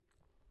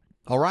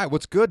All right,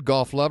 what's good,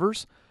 golf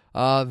lovers?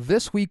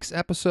 This week's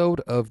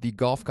episode of the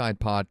Golf Guide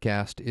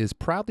podcast is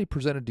proudly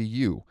presented to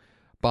you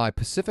by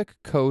Pacific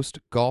Coast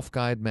Golf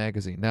Guide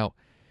magazine. Now,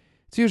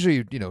 it's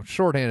usually,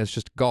 shorthand is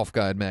just Golf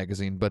Guide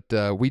magazine, but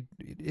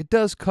it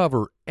does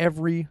cover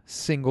every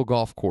single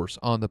golf course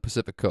on the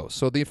Pacific Coast.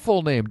 So the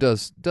full name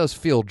does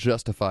feel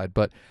justified.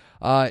 But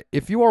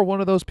if you are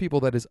one of those people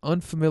that is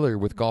unfamiliar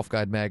with Golf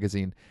Guide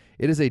magazine,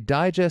 it is a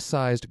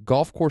digest-sized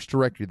golf course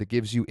directory that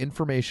gives you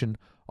information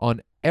on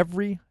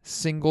every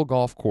single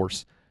golf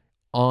course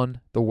on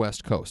the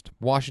West Coast.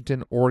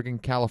 Washington, Oregon,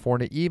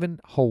 California, even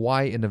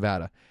Hawaii and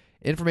Nevada.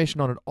 Information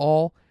on it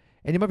all.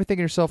 And you might be thinking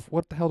to yourself,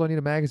 what the hell do I need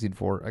a magazine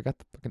for? I got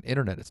the fucking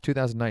internet. It's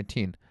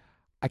 2019.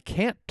 I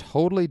can't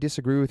totally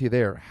disagree with you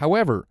there.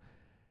 However,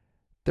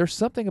 there's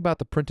something about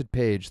the printed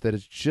page that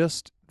it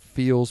just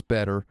feels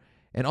better.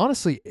 And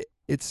honestly,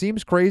 it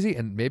seems crazy,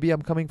 and maybe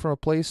I'm coming from a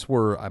place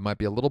where I might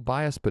be a little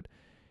biased, but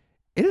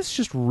it is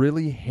just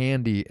really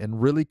handy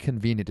and really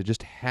convenient to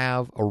just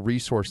have a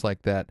resource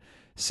like that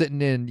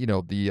sitting in,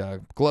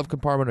 the glove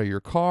compartment of your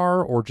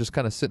car or just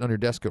kind of sitting on your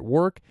desk at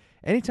work.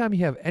 Anytime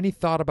you have any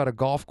thought about a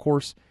golf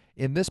course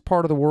in this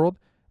part of the world,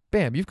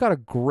 bam, you've got a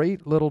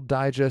great little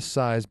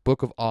digest-sized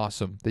book of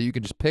awesome that you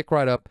can just pick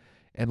right up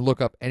and look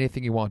up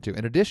anything you want to.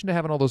 In addition to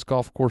having all those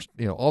golf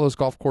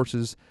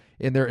courses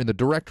in there in the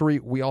directory,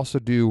 we also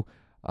do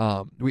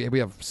we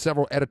have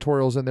several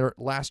editorials in there.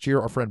 Last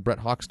year, our friend Brett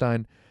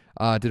Hochstein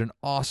did an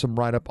awesome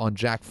write-up on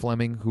Jack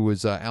Fleming, who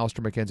is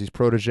Alistair McKenzie's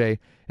protege,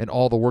 and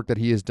all the work that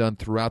he has done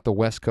throughout the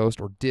West Coast,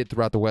 or did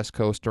throughout the West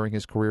Coast during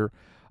his career.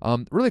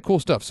 Really cool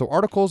stuff. So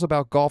articles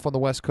about golf on the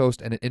West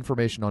Coast and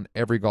information on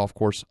every golf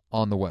course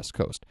on the West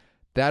Coast.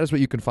 That is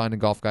what you can find in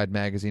Golf Guide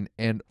magazine.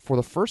 And for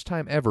the first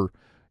time ever,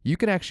 you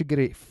can actually get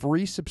a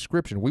free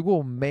subscription. We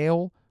will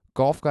mail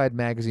Golf Guide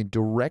magazine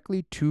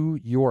directly to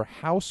your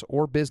house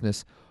or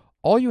business.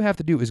 All you have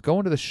to do is go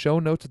into the show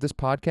notes of this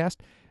podcast.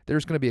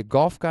 There's going to be a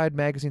Golf Guide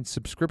magazine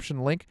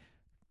subscription link.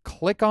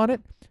 Click on it.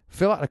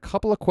 Fill out a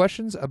couple of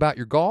questions about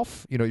your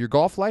golf, your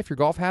golf life, your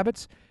golf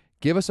habits.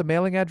 Give us a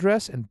mailing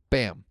address, and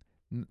bam.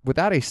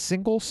 Without a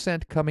single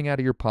cent coming out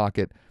of your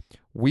pocket,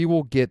 we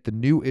will get the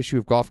new issue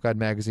of Golf Guide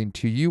magazine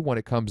to you when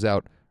it comes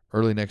out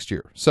early next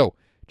year. So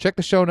check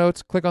the show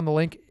notes, click on the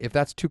link. If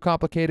that's too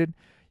complicated,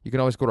 you can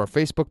always go to our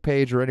Facebook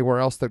page or anywhere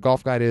else that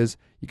Golf Guide is.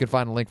 You can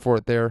find a link for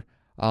it there.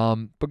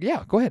 But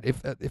yeah, go ahead.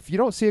 If you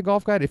don't see a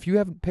Golf Guide, if you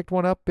haven't picked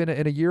one up in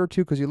a year or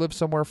two because you live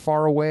somewhere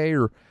far away,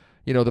 or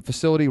the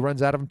facility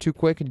runs out of them too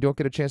quick and you don't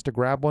get a chance to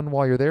grab one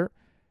while you're there,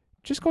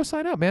 just go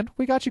sign up, man.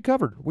 We got you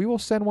covered. We will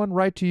send one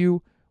right to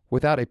you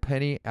without a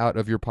penny out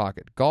of your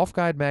pocket. Golf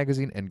Guide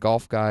magazine and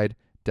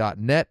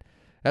golfguide.net.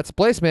 That's the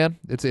place, man.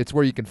 It's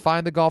where you can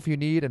find the golf you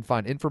need and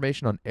find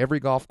information on every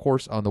golf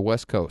course on the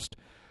West Coast.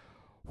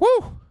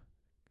 Woo!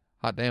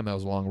 Hot damn, that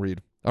was a long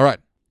read. All right,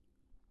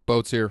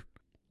 boats here.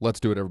 Let's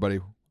do it, everybody.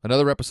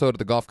 Another episode of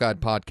the Golf Guide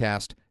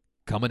podcast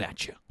coming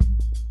at you.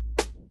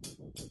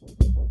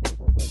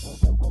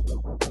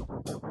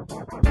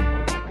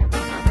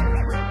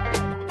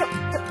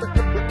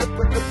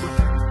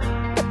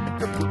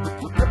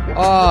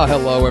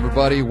 Hello,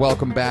 everybody.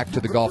 Welcome back to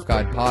the Golf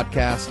Guide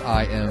podcast.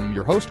 I am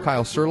your host,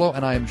 Kyle Serlo,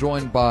 and I am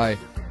joined by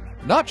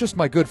not just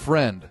my good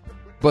friend,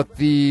 but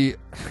the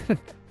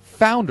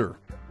founder,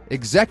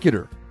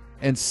 executor,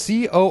 and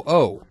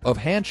COO of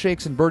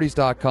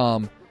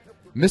handshakesandbirdies.com,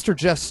 Mr.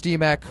 Jess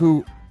Steemack,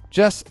 who,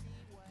 Jess,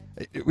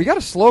 we got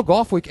a slow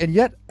golf week, and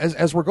yet,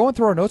 as we're going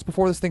through our notes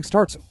before this thing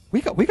starts, we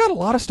got a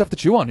lot of stuff to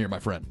chew on here, my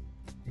friend.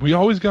 We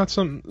always got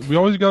some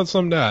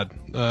to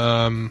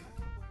add.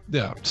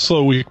 Yeah,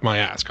 slow week, my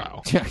ass,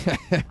 Kyle.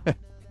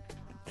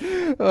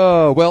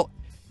 Well,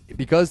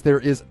 because there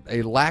is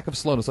a lack of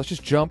slowness, let's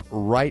just jump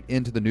right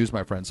into the news,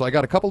 my friend. So I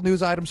got a couple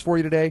news items for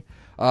you today.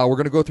 We're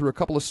going to go through a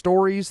couple of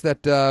stories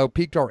that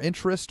piqued our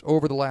interest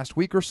over the last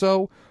week or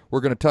so.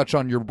 We're going to touch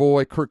on your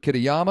boy Kurt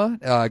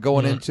Kitayama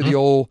going into the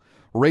old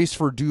Race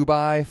for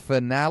Dubai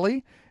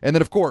finale. And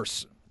then, of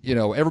course,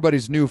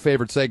 everybody's new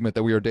favorite segment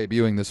that we are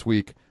debuting this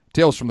week,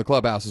 Tales from the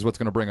Clubhouse, is what's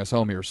going to bring us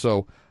home here.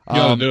 So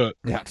gotta do it.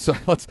 Yeah, so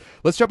let's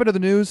jump into the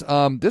news.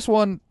 This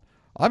one,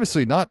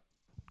 obviously not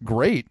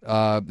great.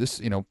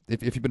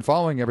 If you've been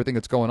following everything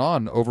that's going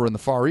on over in the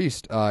Far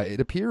East, it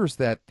appears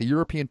that the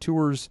European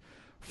Tour's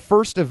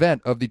first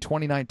event of the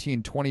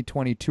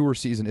 2019-2020 tour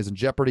season is in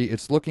jeopardy.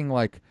 It's looking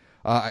like,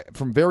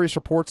 from various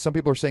reports, some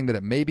people are saying that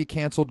it may be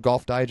canceled.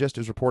 Golf Digest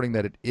is reporting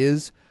that it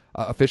is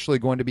officially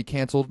going to be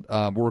canceled.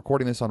 We're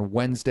recording this on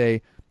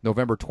Wednesday,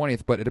 November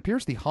 20th, but it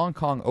appears the Hong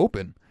Kong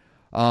Open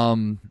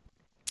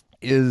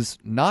is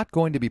not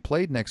going to be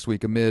played next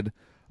week amid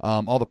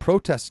all the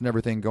protests and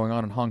everything going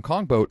on in Hong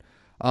Kong. Boat.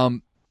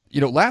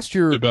 Last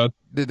year,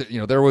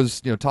 there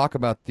was talk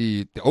about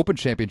the Open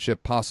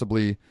Championship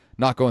possibly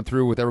not going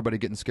through with everybody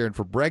getting scared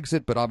for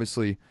Brexit, but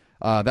obviously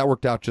that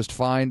worked out just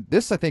fine.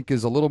 This, I think,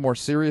 is a little more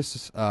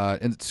serious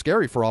and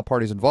scary for all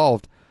parties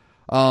involved.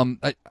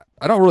 I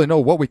don't really know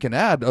what we can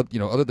add,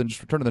 other than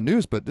just return to the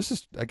news, but this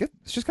is, I guess,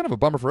 it's just kind of a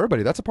bummer for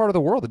everybody. That's a part of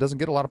the world that doesn't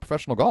get a lot of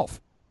professional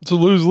golf. It's a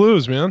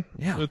lose-lose, man.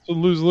 Yeah. It's a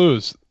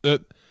lose-lose.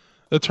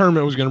 the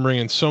tournament was going to bring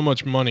in so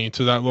much money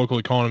to that local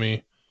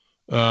economy,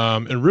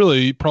 and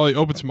really probably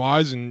open some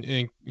eyes. And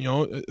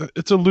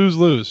it's a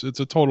lose-lose. It's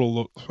a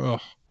total.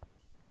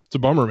 It's a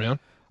bummer, man.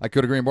 I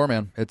could agree more,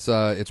 man. It's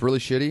really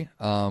shitty.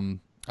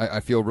 I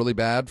feel really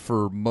bad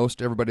for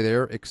most everybody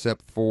there,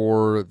 except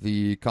for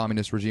the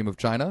communist regime of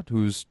China,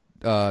 who's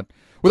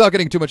without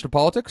getting too much into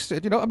politics.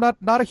 I'm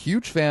not a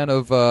huge fan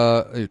of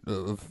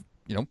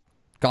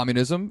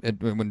communism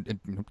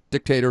and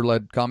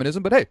dictator-led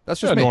communism. But hey, that's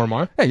just me.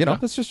 Normal. Hey,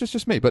 that's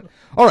just me. But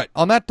all right,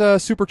 on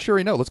that super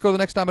cheery note, let's go to the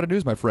next time of the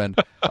news, my friend.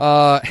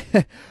 I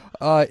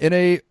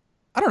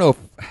don't know.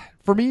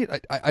 For me,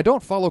 I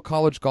don't follow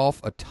college golf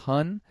a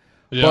ton.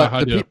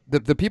 Yeah,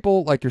 but the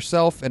people like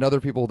yourself and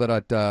other people that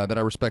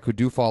I respect who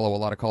do follow a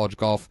lot of college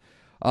golf,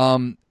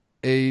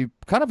 a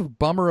kind of a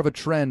bummer of a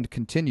trend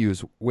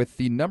continues with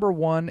the number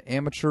one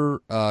amateur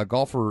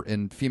golfer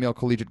in female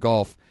collegiate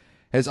golf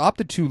has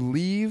opted to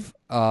leave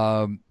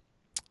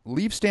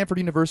Stanford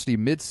University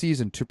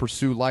mid-season to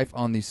pursue life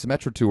on the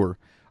Symetra Tour.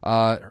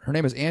 Her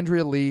name is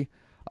Andrea Lee.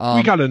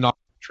 We got to knock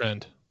the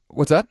trend.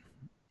 What's that?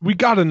 We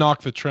got to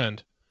knock the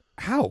trend.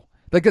 How?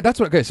 Like that's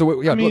what. Okay,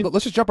 so yeah,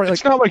 let's just jump right.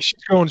 It's not like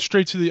she's going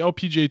straight to the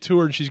LPGA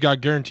Tour and she's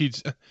got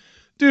guaranteed.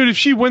 Dude, if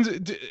she wins,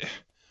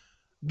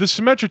 the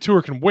Symetra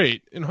Tour can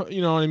wait. And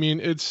you know what I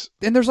mean?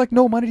 And there's like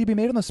no money to be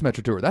made on the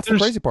Symetra Tour. That's the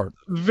crazy part.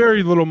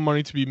 Very little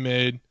money to be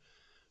made.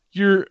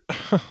 If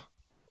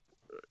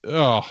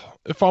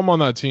I'm on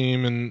that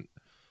team and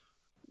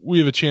we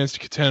have a chance to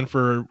contend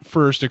for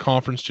first a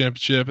conference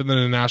championship and then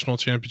a national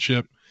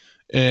championship,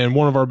 and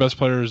one of our best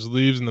players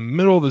leaves in the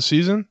middle of the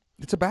season,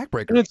 it's a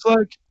backbreaker. And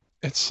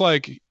it's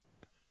like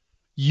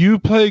you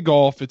play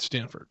golf at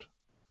Stanford.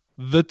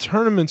 The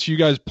tournaments you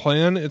guys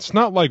plan, it's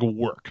not like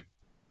work.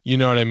 You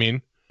know what I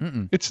mean?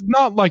 Mm-mm. It's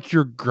not like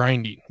you're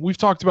grinding. We've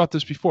talked about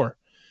this before.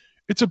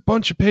 It's a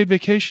bunch of paid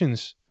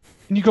vacations,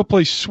 and you go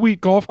play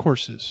sweet golf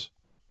courses.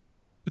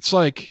 It's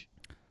like,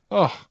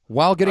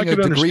 while getting a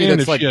degree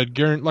that's like,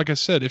 like I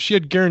said, if she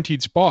had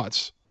guaranteed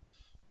spots,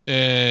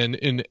 and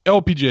in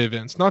LPGA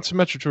events, not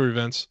Symetra Tour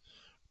events,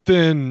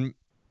 then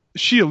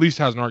she at least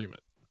has an argument.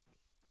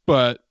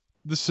 But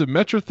the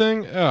Symetra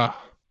thing,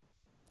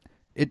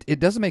 it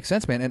doesn't make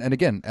sense, man. And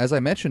again, as I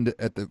mentioned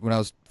when I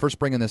was first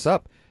bringing this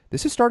up,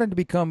 this is starting to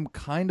become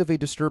kind of a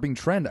disturbing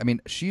trend. I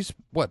mean, she's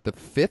the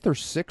fifth or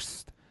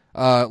sixth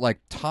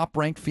top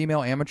ranked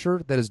female amateur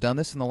that has done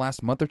this in the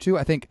last month or two.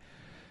 I think,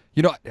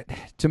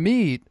 to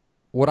me,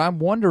 what I'm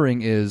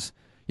wondering is,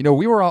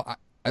 we were all,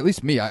 at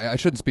least me, I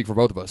shouldn't speak for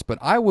both of us, but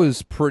I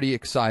was pretty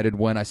excited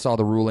when I saw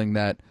the ruling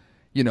that,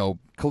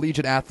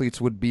 collegiate athletes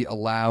would be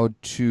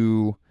allowed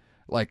to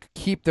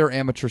keep their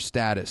amateur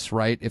status,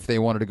 right? If they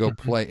wanted to go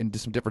play and do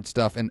some different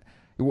stuff. And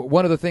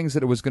one of the things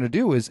that it was going to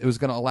do is it was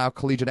going to allow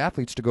collegiate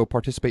athletes to go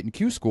participate in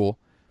Q school,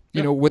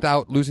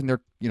 without losing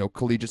their,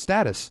 collegiate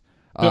status,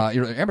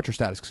 amateur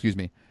status, excuse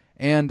me.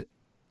 And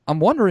I'm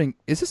wondering,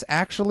 is this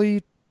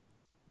actually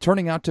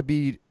turning out to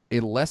be a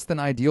less than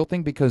ideal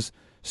thing? Because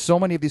so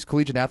many of these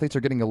collegiate athletes are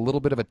getting a little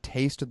bit of a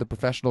taste of the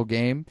professional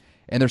game,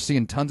 and they're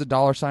seeing tons of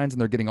dollar signs, and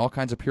they're getting all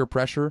kinds of peer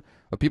pressure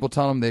of people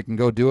telling them they can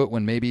go do it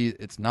when maybe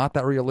it's not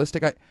that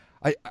realistic.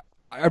 I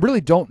really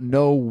don't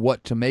know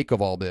what to make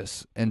of all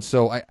this, and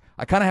so I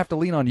kind of have to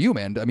lean on you,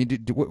 man. I mean,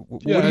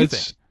 what do you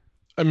think?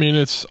 I mean,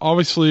 it's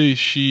obviously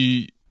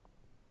she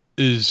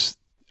is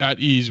at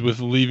ease with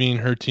leaving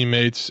her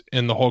teammates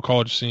and the whole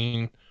college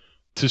scene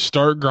to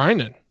start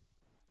grinding.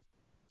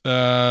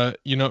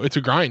 It's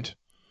a grind.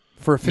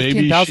 For a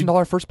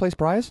 $15,000 first place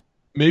prize?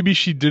 Maybe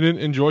she didn't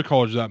enjoy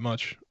college that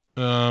much.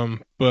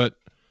 But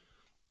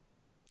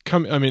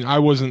I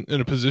wasn't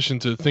in a position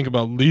to think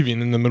about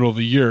leaving in the middle of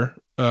the year.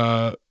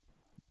 But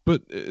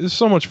it's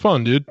so much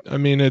fun, dude. I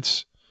mean,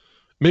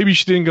 maybe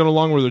she didn't get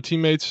along with her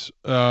teammates.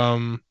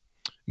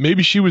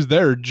 Maybe she was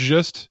there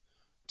just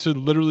to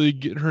literally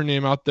get her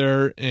name out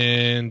there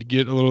and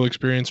get a little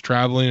experience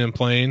traveling and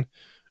playing.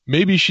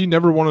 Maybe she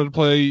never wanted to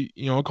play,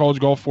 college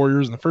golf 4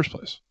 years in the first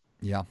place.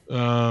 Yeah.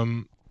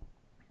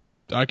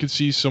 I could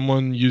see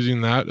someone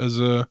using that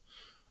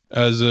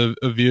as a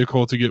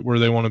vehicle to get where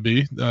they want to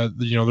be. They're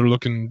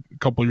looking a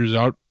couple years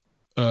out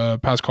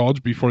past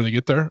college before they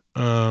get there.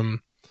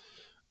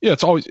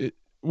 It's always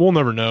we'll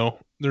never know.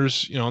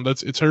 There's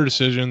it's her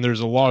decision. There's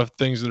a lot of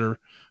things that are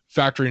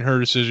factoring her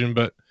decision,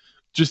 but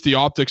just the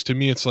optics to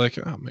me, it's like,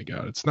 oh my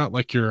god, it's not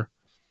like you're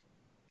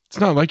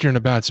in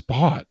a bad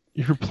spot.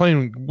 You're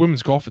playing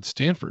women's golf at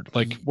Stanford,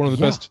 like one of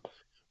the best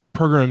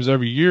programs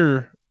every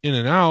year, in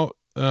and out.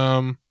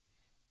 From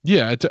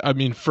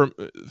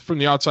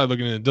the outside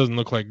looking in, it doesn't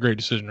look like a great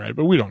decision, right?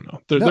 But we don't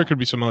know. There could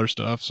be some other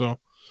stuff. So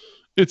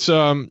it's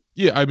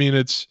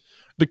it's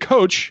the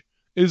coach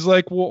is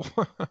like, well,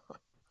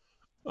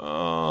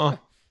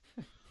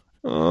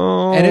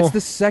 and it's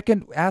the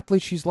second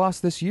athlete she's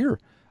lost this year.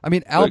 I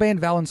mean, Albane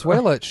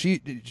Valenzuela, she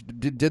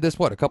did this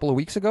a couple of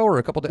weeks ago or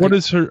a couple days. What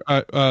is her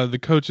the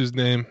coach's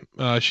name?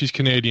 She's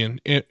Canadian,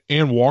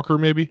 Ann Walker,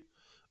 maybe.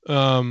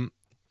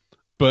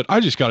 But I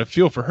just got a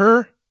feel for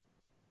her.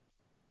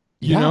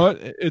 You know,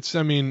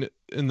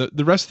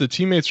 the rest of the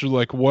teammates are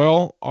like,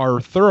 well,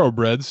 our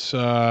thoroughbreds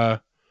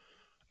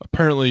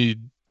apparently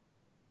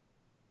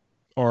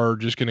are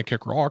just going to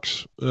kick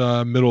rocks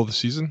middle of the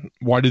season.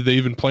 Why did they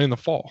even play in the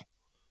fall?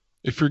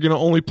 If you're going to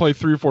only play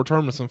 3 or 4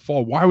 tournaments in the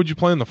fall, why would you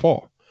play in the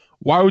fall?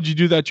 Why would you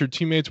do that to your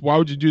teammates? Why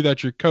would you do that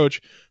to your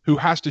coach who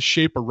has to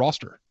shape a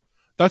roster?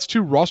 That's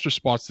 2 roster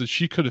spots that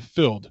she could have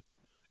filled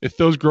if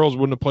those girls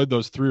wouldn't have played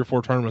those 3 or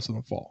 4 tournaments in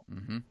the fall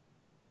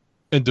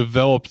and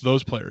developed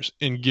those players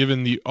and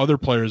given the other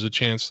players a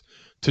chance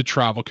to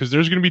travel. Because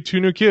there's going to be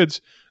 2 new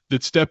kids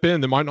that step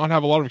in that might not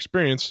have a lot of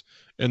experience,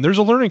 and there's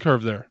a learning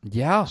curve there.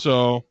 Yeah.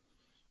 So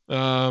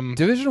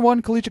Division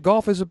I collegiate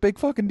golf is a big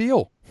fucking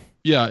deal.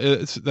 Yeah,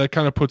 that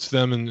kind of puts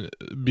them in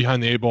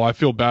behind the 8 ball. I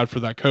feel bad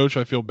for that coach.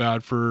 I feel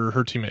bad for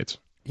her teammates.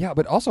 Yeah,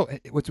 but also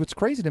what's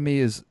crazy to me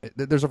is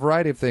there's a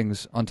variety of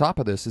things on top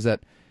of this. Is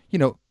that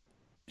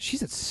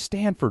she's at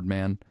Stanford,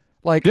 man.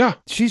 Like, yeah,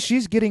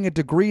 she's getting a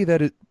degree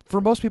that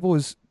for most people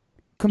is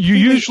completely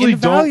you usually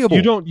invaluable.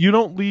 You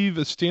don't leave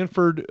a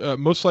Stanford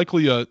most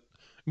likely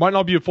might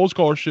not be a full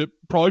scholarship,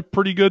 probably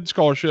pretty good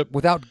scholarship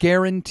without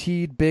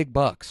guaranteed big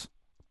bucks.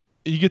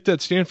 You get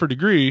that Stanford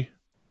degree,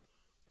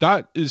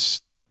 that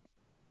is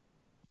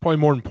probably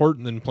more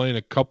important than playing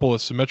a couple of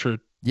Symetra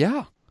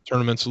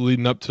tournaments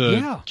leading up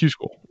to Q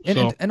School.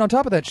 And on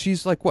top of that,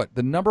 she's like what,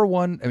 the number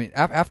one. I mean,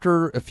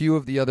 after a few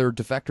of the other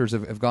defectors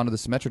have gone to the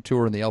Symetra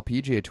Tour and the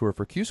LPGA Tour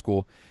for Q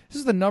School, this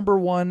is the number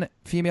 1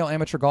 female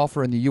amateur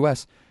golfer in the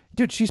U.S.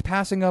 Dude, she's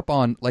passing up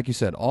on, like you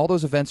said, all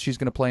those events she's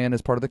going to play in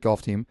as part of the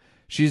golf team.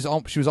 She was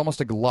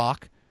almost a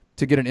lock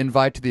to get an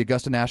invite to the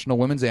Augusta National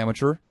Women's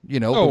Amateur,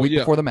 a week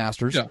before the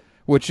Masters. Yeah.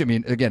 Which, I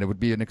mean, again, it would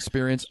be an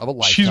experience of a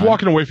lifetime. She's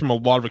walking away from a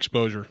lot of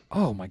exposure.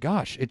 Oh my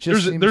gosh, it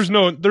just there's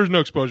no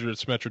exposure at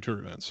Symetra Tour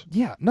events.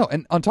 Yeah, no,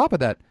 and on top of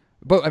that,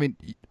 but I mean,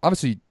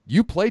 obviously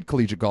you played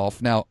collegiate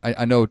golf. Now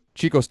I know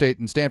Chico State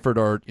and Stanford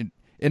are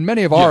in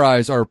many of our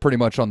eyes are pretty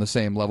much on the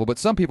same level, but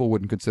some people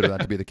wouldn't consider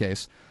that to be the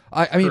case.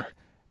 I mean,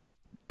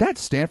 that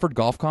Stanford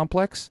Golf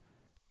Complex,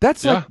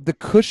 that's like the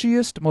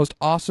cushiest, most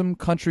awesome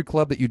country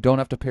club that you don't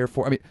have to pay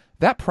for. I mean,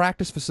 that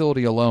practice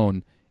facility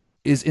alone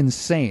is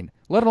insane.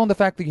 Let alone the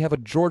fact that you have a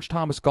George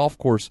Thomas golf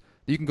course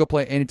that you can go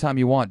play anytime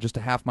you want, just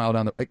a half mile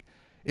down the. Like,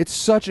 it's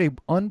such a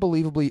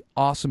unbelievably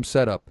awesome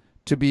setup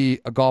to be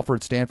a golfer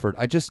at Stanford.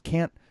 I just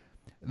can't.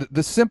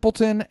 The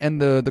simpleton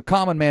and the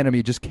common man in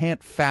me just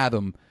can't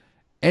fathom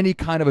any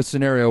kind of a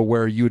scenario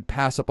where you would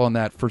pass up on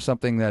that for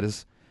something that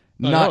is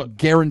not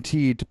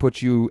guaranteed to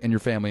put you and your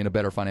family in a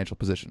better financial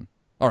position.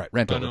 All right,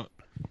 rant over.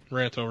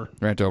 Rant over.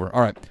 Rant over.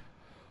 All right.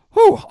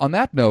 Whew, on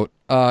that note,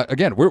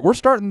 again, we're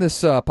starting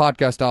this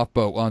podcast off,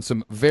 Bo, on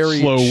some very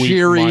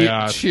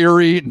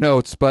cheery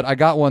notes, but I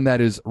got one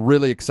that is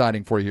really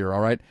exciting for you here,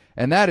 all right?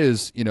 And that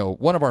is,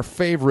 one of our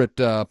favorite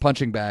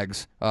punching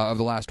bags of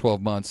the last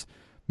 12 months,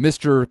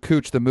 Mr.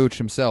 Cooch the Mooch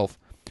himself.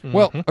 Mm-hmm.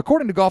 Well,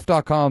 according to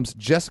Golf.com's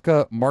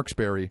Jessica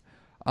Marksberry,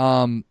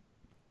 Matt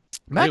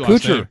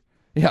Kuchar,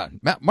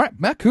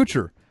 Matt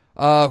Kuchar,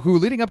 who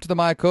leading up to the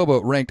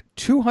Mayakoba ranked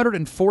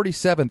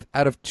 247th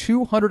out of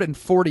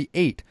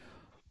 248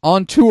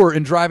 on tour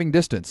in driving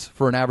distance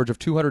for an average of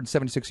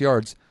 276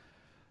 yards,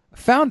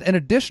 found an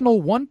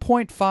additional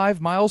 1.5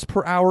 miles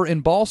per hour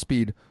in ball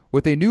speed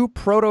with a new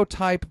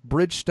prototype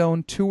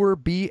Bridgestone Tour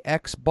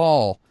BX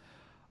ball.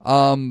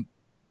 At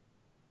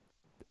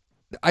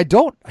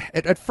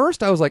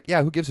first I was like,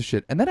 yeah, who gives a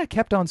shit? And then I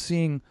kept on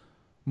seeing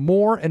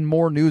more and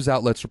more news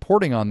outlets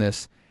reporting on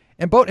this.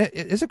 And Bo,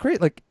 is it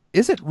great? Like,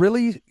 is it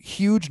really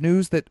huge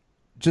news that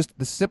just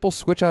the simple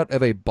switch out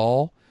of a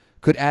ball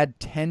could add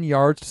 10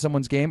 yards to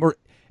someone's game?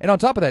 And on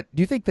top of that,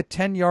 do you think the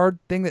 10-yard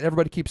thing that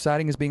everybody keeps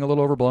citing is being a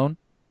little overblown?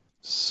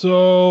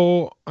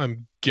 So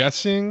I'm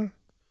guessing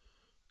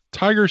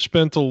Tiger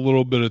spent a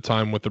little bit of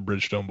time with the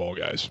Bridgestone ball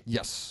guys.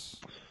 Yes.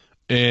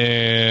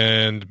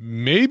 And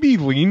maybe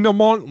leaned on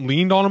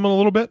him a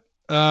little bit.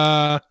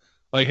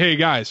 Like, hey,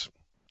 guys,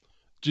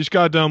 just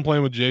got done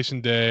playing with Jason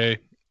Day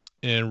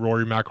and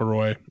Rory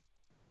McIlroy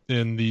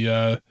in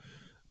the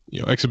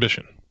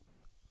exhibition.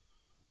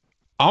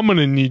 I'm going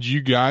to need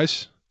you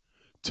guys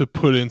to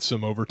put in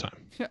some overtime.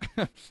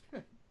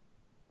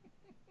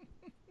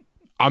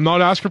 I'm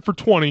not asking for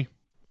 20,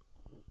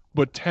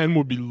 but 10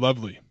 would be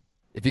lovely.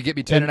 If you get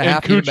me 10 and a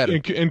half, even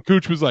better. And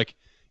Cooch was like,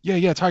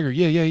 yeah, Tiger,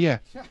 yeah.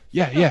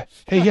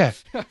 Hey,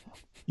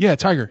 yeah,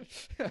 Tiger.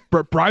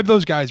 Bribe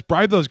those guys.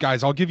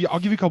 I'll give you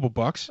a couple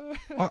bucks.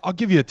 I'll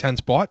give you a 10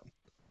 spot.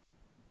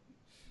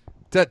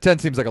 10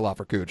 seems like a lot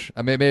for Cooch.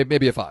 I mean,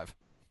 maybe a 5.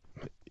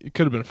 It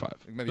could have been a 5.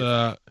 Maybe a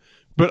 5.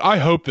 But I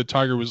hope that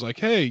Tiger was like,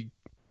 hey,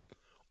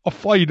 I'll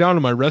fly you down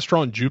to my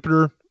restaurant in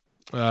Jupiter.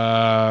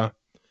 And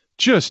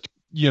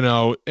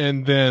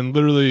then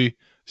literally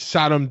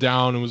sat him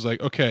down and was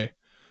like, okay,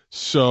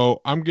 so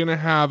I'm going to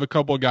have a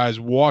couple of guys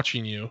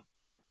watching you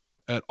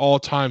at all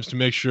times to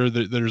make sure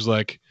that there's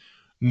like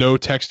no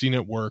texting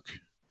at work,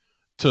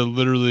 to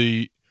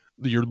literally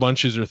your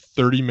lunches are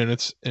 30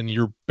 minutes and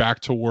you're back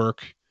to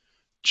work,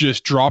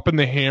 just dropping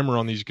the hammer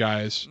on these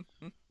guys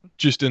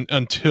just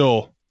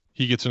until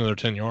he gets another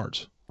 10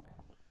 yards.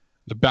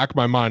 the back of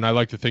my mind, I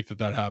like to think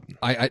that happened.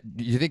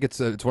 You think it's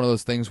one of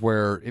those things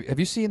where have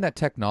you seen that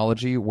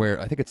technology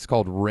where I think it's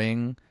called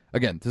Ring?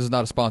 Again, this is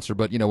not a sponsor,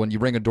 but when you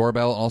ring a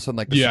doorbell, all of a sudden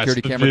like the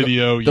security camera,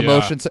 video, the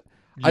motion.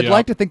 I'd Yeah.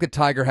 like to think that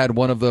Tiger had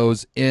one of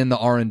those in the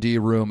R&D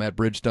room at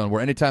Bridgestone,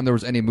 where anytime there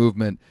was any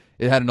movement,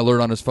 it had an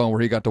alert on his phone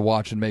where he got to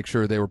watch and make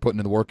sure they were putting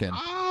in the work in.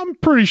 I'm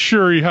pretty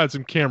sure he had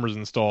some cameras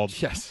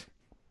installed. Yes.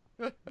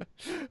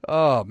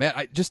 Oh man,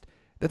 that's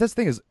the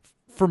thing is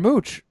for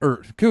Mooch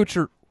or Cooch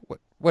or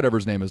whatever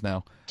his name is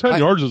now. 10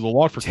 yards is a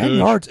lot for 10 Cooch.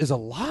 yards is a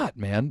lot,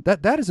 man.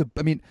 That is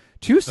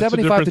 275 That's the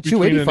to difference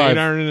between 285. an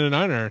 8-iron and a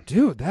 9-iron.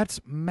 Dude, that's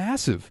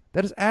massive.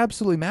 That is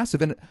absolutely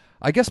massive. And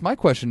I guess my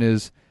question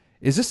is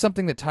this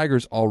something that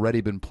Tiger's already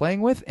been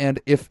playing with?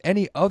 And if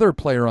any other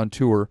player on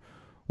tour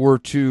were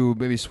to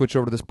maybe switch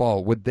over to this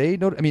ball, would they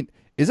know? I mean,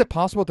 is it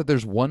possible that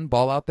there's one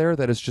ball out there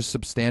that is just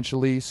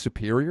substantially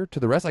superior to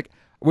the rest? Like,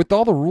 with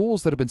all the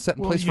rules that have been set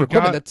in place for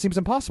equipment, that seems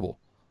impossible.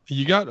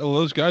 You got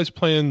those guys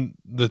playing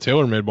the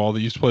TaylorMade ball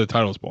that used to play the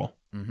Titleist ball.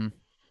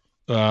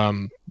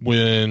 Mm-hmm.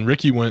 When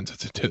Ricky went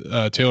to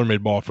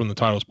TaylorMade ball from the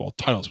Titleist ball,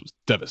 Titleist was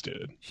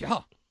devastated.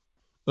 Yeah.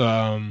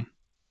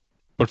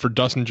 But for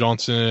Dustin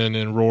Johnson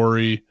and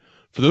Rory,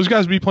 for those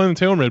guys to be playing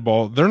the TaylorMade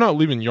ball, they're not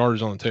leaving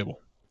yards on the table.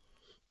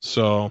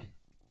 So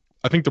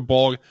I think the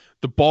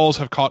balls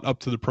have caught up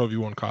to the Pro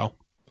V1, Kyle.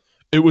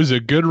 It was a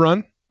good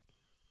run.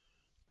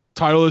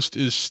 Titleist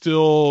is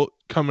still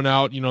coming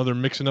out. They're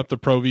mixing up the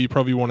Pro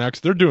V1X.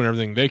 They're doing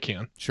everything they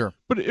can. Sure.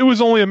 But it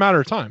was only a matter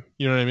of time.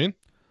 You know what I mean?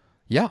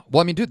 Yeah.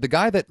 Well, I mean, dude, the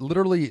guy that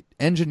literally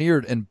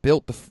engineered and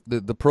built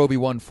the Pro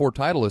V1 for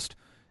Titleist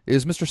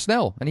is Mr.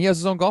 Snell, and he has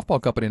his own golf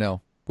ball company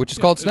now, which is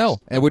called Snell,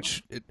 and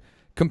which it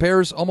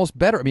compares almost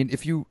better. I mean,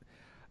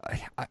 I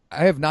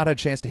have not had a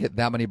chance to hit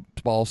that many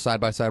balls side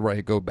by side where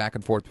I go back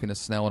and forth between a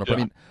Snell and a. Yeah. I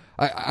mean,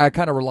 I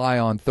kind of rely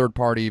on third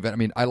party. I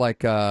mean, I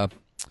like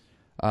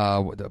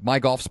My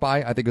Golf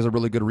Spy. I think is a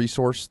really good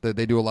resource. That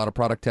they do a lot of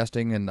product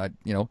testing, and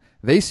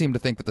they seem to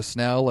think that the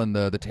Snell and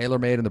the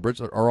TaylorMade and the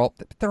Bridge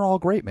they're all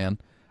great, man.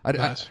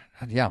 Nice.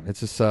 Yeah, it's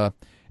just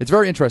it's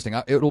very interesting.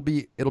 It'll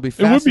be fascinating. It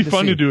would be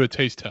fun to do a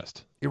taste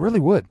test. It really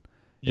would.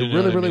 You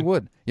it really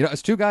would.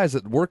 As two guys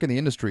that work in the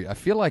industry, I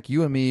feel like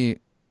you and me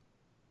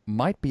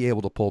might be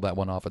able to pull that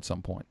one off at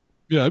some point.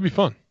 Yeah, it'd be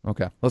fun.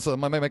 Okay, let's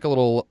make a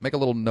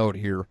little note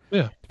here.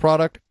 Yeah,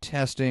 product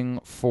testing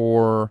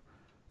for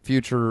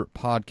future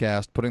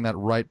podcast. Putting that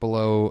right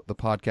below the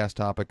podcast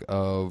topic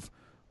of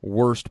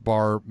worst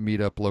bar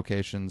meetup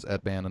locations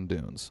at Bandon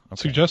Dunes.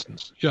 Okay.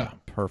 Suggestions. Yeah,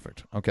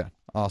 perfect. Okay,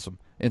 awesome.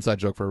 Inside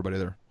joke for everybody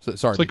there.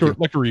 Sorry, it's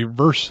like a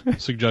reverse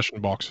suggestion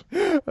box.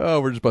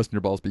 Oh, we're just busting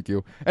your balls,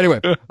 BQ. Anyway,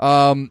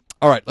 all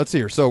right, let's see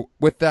here. So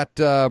with that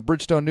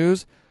Bridgestone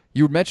news,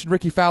 you mentioned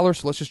Ricky Fowler,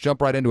 so let's just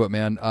jump right into it,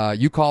 man.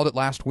 You called it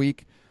last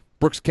week.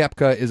 Brooks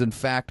Koepka is in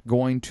fact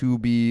going to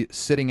be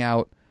sitting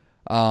out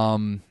for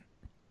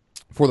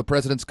the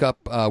President's Cup.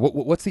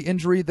 What's the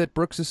injury that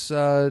Brooks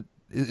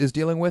is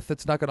dealing with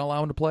that's not going to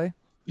allow him to play?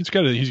 He's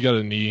got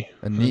a knee.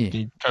 A knee.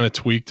 He kind of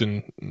tweaked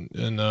in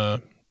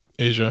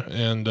Asia,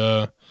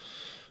 and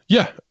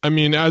yeah, I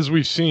mean, as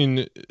we've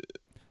seen,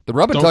 the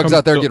rub and tugs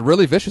out there get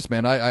really vicious,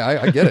 man.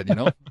 I get it.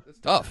 It's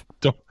tough.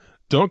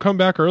 Don't come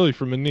back early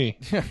from a knee.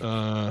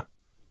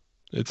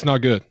 It's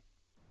not good.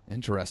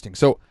 Interesting.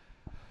 So,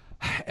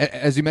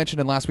 as you mentioned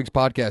in last week's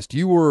podcast,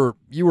 you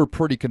were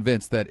pretty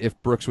convinced that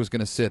if Brooks was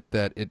going to sit,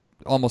 that it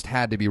almost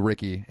had to be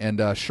Ricky.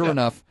 And sure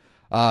enough,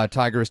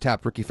 Tiger has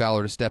tapped Ricky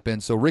Fowler to step in.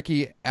 So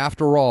Ricky,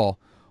 after all,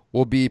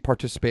 will be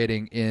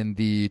participating in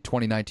the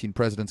 2019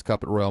 President's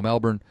Cup at Royal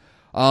Melbourne.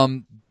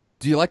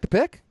 Do you like the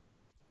pick?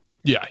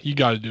 Yeah, you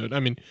got to do it. I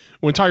mean,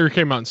 when Tiger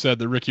came out and said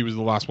that Ricky was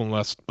the last one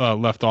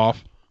left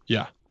off,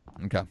 yeah,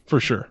 okay, for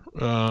sure.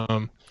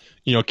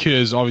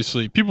 Kiz,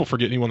 obviously, people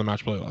forget he won the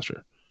match play last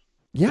year.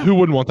 Yeah, who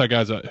wouldn't want that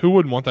guy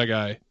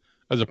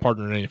as a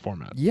partner in any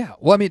format? Yeah,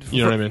 well, I mean,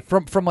 you know what I mean?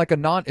 From like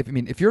a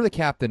if you're the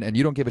captain and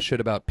you don't give a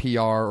shit about PR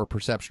or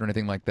perception or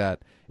anything like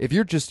that, if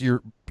you're just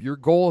your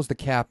goal as the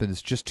captain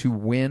is just to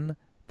win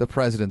the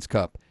President's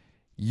Cup,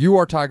 you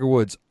are Tiger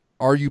Woods.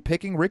 Are you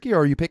picking Ricky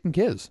or are you picking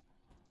Kiz?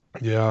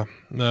 Yeah,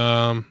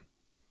 I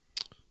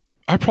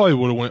probably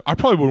would have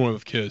went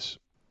with Kiz.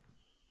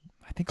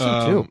 I think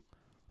so too.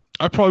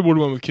 I probably would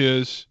have went with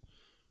Kiz.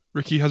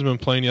 Ricky hasn't been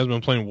playing. He hasn't been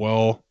playing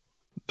well.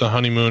 The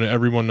honeymoon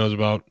everyone knows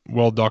about,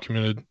 well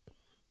documented.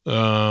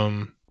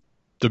 The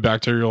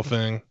bacterial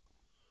thing,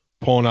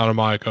 pulling out of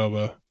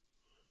Mayakoba.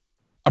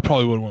 I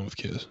probably would have went with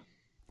Kiz.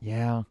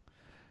 Yeah,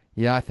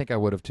 I think I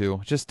would have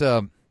too. Just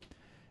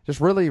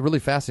really, really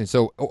fascinating.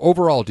 So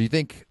overall, do you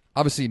think,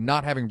 obviously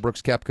not having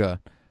Brooks Koepka,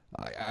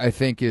 I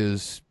think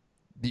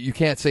you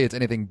can't say it's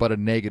anything but a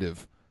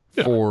negative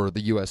for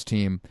the U.S.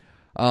 team.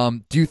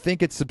 Do you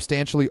think it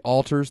substantially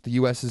alters the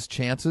U.S.'s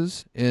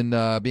chances in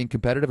being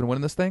competitive and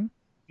winning this thing?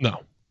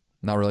 No.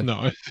 Not really?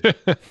 No.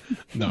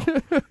 No.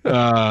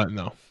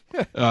 No.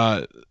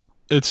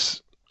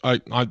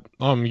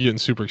 I'm getting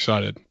super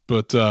excited,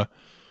 but it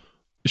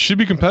should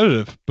be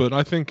competitive. But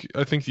I think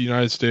the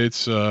United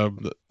States,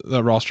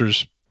 that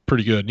roster's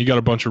pretty good. You got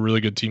a bunch of really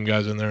good team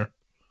guys in there.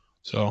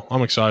 So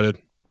I'm excited.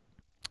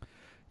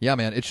 Yeah,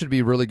 man, it should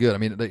be really good. I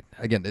mean,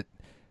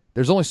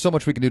 there's only so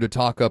much we can do to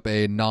talk up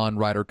a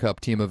non-Ryder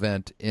Cup team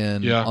event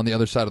on the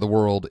other side of the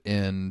world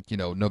in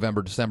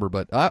November, December.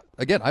 But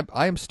again,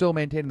 I am still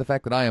maintaining the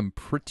fact that I am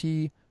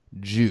pretty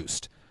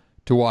juiced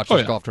to watch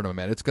this golf tournament,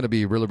 man. It's going to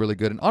be really, really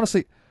good. And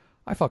honestly,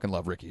 I fucking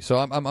love Ricky, so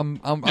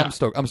I'm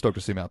stoked. I'm stoked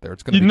to see him out there.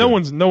 It's going to be no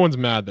one's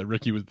mad that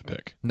Ricky was the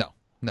pick. No,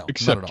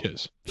 except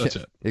Kiz. That's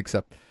it.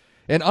 Except.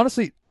 And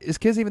honestly, is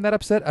Kiz even that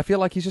upset? I feel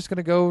like he's just going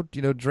to go,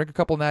 drink a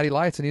couple Natty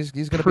Lights, and he's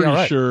going to be all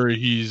right. Pretty sure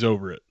he's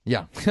over it.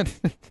 Yeah,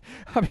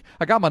 I mean,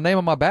 I got my name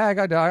on my bag.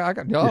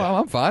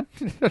 I'm fine.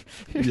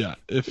 Yeah,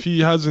 if he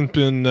hasn't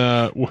been,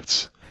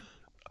 it's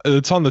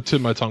on the tip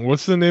of my tongue.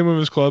 What's the name of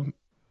his club?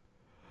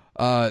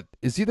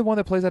 Is he the one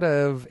that plays out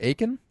of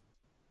Aiken?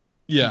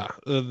 Yeah,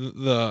 what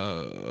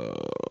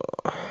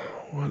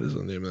is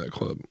the name of that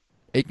club?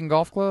 Aiken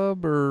Golf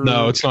Club, or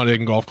no? It's not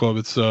Aiken Golf Club.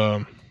 It's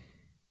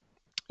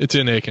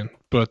in Aiken,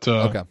 but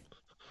okay.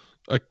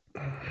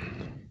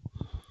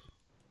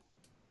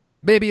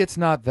 Maybe it's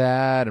not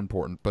that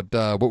important, but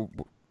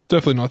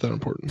definitely not that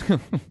important.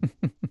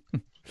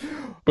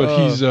 But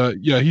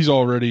he's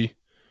already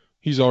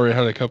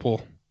had a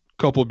couple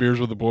of beers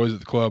with the boys at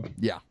the club.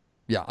 Yeah,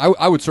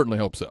 I would certainly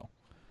hope so.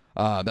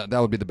 That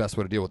would be the best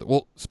way to deal with it.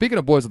 Well, speaking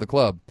of boys at the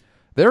club,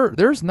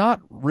 there's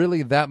not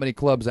really that many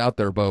clubs out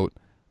there, Boat,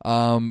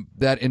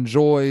 that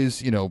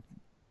enjoys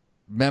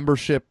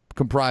membership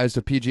comprised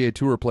of PGA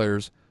Tour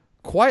players,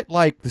 quite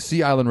like the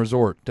Sea Island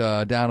Resort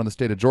down in the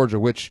state of Georgia,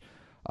 which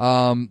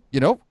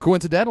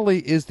coincidentally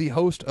is the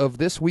host of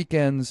this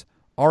weekend's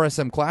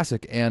RSM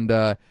Classic. And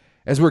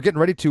as we were getting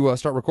ready to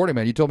start recording,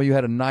 man, you told me you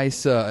had a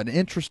nice, an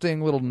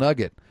interesting little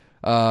nugget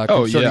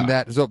concerning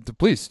that. So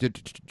please,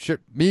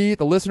 me,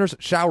 the listeners,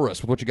 shower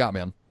us with what you got,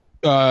 man.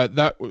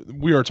 That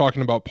we are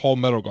talking about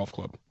Palmetto Golf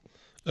Club.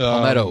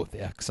 Palmetto,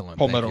 excellent.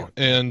 Palmetto,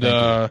 and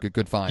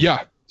good find.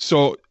 Yeah,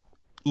 so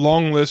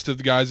long list of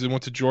the guys that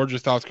went to Georgia,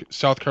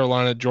 South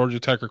Carolina, Georgia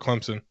Tech, or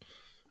Clemson.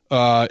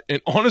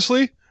 And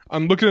honestly,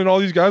 I'm looking at all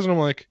these guys and I'm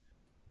like,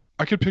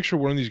 I could picture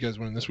one of these guys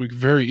winning this week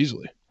very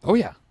easily. Oh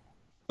yeah.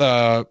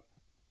 So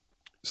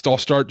I'll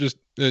start just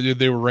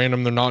they were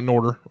random. They're not in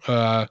order.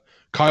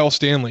 Kyle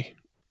Stanley,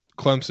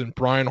 Clemson.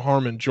 Brian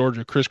Harmon,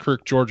 Georgia. Chris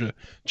Kirk, Georgia.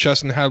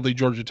 Chesson Hadley,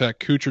 Georgia Tech.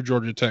 Kuchar,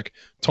 Georgia Tech.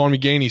 Tommy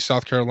Gainey,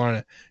 South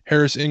Carolina.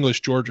 Harris English,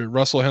 Georgia.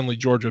 Russell Henley,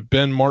 Georgia.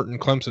 Ben Martin,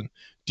 Clemson.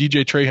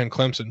 DJ Trahan,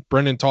 Clemson.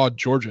 Brendan Todd,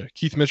 Georgia.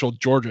 Keith Mitchell,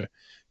 Georgia.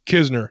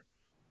 Kisner,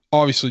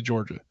 obviously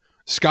Georgia.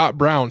 Scott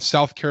Brown,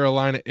 South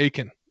Carolina,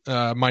 Aiken.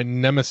 My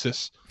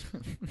nemesis.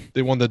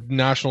 They won the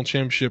national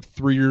championship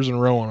 3 years in a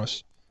row on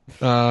us.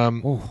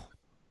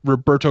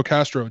 Roberto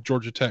Castro,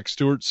 Georgia Tech.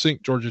 Stuart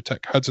Sink, Georgia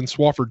Tech. Hudson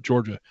Swafford,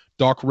 Georgia.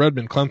 Doc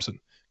Redmond, Clemson.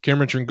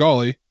 Cameron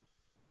Tringali,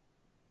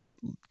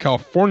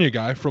 California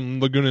guy from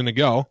Laguna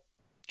Niguel,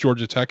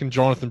 Georgia Tech. And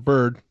Jonathan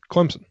Bird,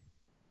 Clemson.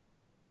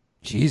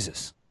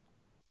 Jesus.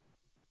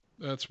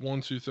 That's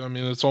 1, 2, 3. I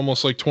mean, it's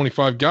almost like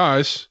 25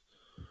 guys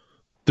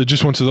that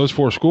just went to those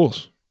 4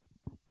 schools.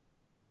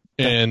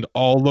 And a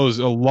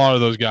lot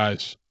of those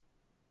guys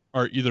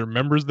are either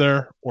members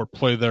there or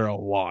play there a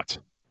lot.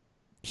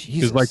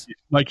 Jesus. Because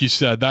like you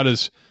said, that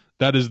is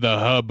the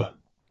hub.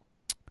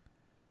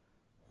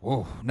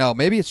 Whoa. Now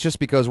maybe it's just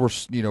because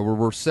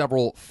we're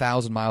several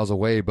thousand miles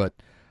away, but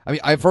I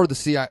mean I've heard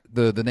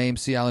the name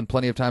Sea Island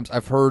plenty of times.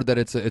 I've heard that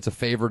it's a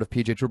favorite of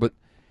PGA Tour, but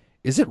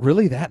is it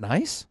really that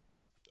nice?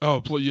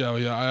 Oh yeah.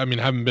 I mean,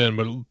 I haven't been,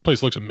 but the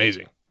place looks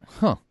amazing.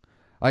 Huh.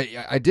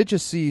 I did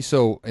just see.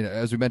 So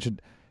as we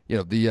mentioned,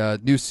 the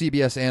new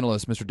CBS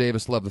analyst, Mr.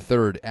 Davis Love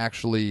III,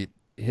 actually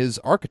his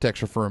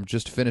architecture firm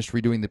just finished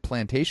redoing the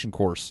Plantation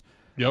course.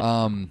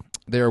 Yep.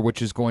 There,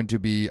 which is going to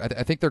be,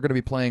 I think they're going to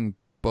be playing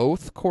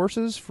both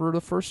courses for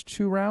the first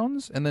 2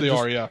 rounds, and then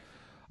yeah.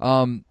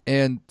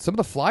 And some of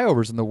the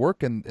flyovers and the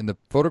work and the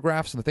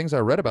photographs and the things I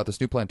read about this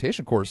new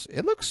Plantation course,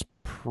 it looks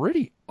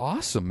pretty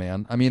awesome,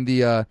 man. I mean,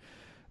 the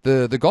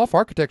golf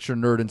architecture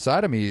nerd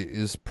inside of me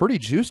is pretty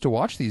juiced to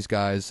watch these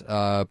guys,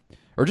 or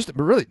just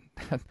really.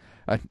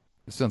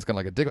 It sounds kind of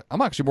like a dig. I'm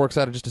actually more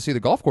excited just to see the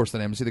golf course than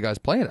I am to see the guys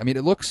playing it. I mean,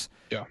 it looks.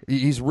 Yeah.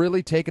 He's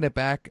really taken it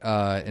back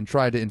and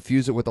tried to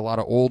infuse it with a lot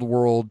of old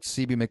world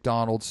CB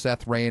McDonald,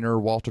 Seth Rayner,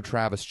 Walter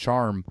Travis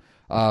charm.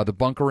 The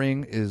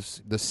bunkering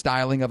the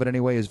styling of it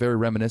anyway is very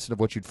reminiscent of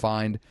what you'd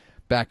find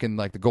back in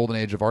like the golden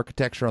age of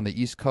architecture on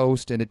the East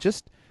Coast, and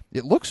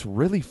it looks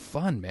really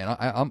fun, man.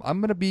 I'm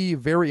going to be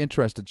very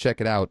interested to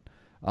check it out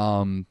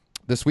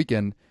this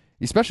weekend,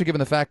 especially given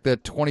the fact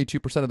that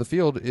 22% of the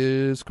field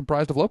is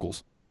comprised of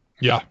locals.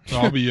 Yeah,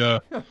 I'll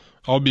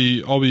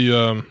be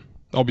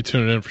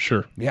tuning in for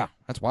sure. Yeah,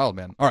 that's wild,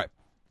 man. All right,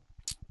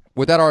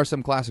 with that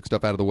RSM Classic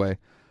stuff out of the way,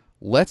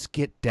 let's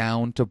get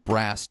down to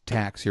brass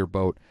tacks here,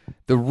 Boat.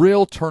 The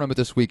real tournament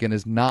this weekend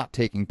is not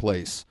taking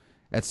place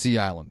at Sea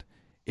Island.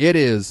 It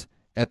is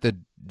at the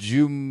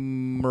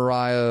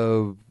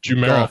Jumeirah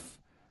Golf,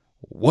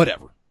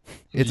 whatever.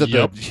 It's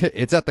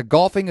at the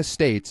Golfing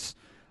Estates,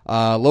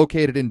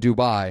 located in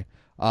Dubai.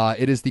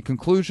 It is the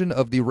conclusion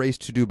of the Race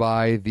to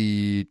Dubai,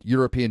 the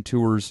European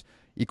Tour's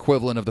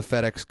equivalent of the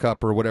FedEx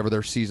Cup or whatever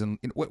their season,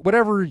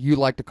 whatever you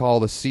like to call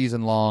the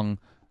season-long,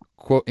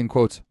 quote in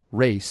quotes,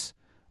 race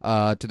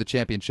to the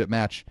championship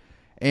match.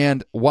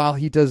 And while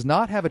he does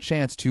not have a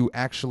chance to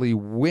actually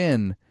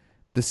win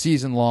the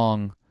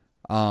season-long,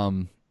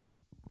 the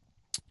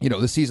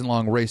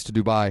season-long race to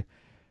Dubai,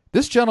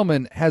 this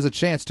gentleman has a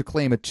chance to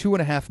claim a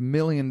 $2.5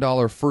 million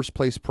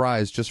first-place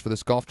prize just for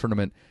this golf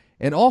tournament,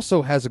 and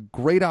also has a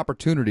great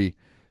opportunity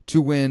to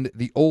win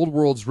the Old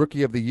World's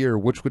Rookie of the Year,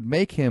 which would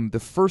make him the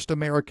first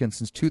American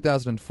since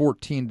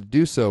 2014 to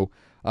do so.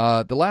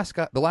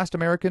 The last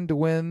American to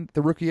win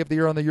the Rookie of the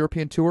Year on the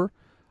European Tour,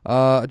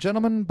 a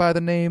gentleman by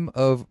the name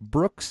of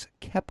Brooks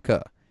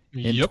Koepka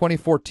in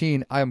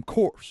 2014. I'm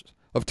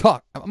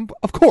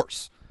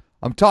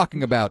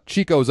talking about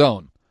Chico's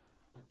own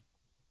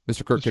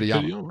Mr. Kurt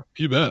Kitayama.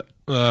 You bet.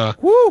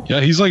 Woo! Yeah,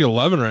 he's like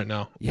 11 right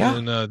now.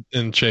 Yeah.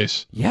 In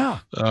Chase. Yeah.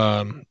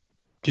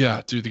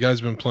 Yeah, dude, the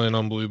guy's been playing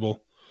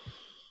unbelievable.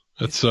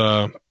 It's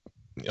I'll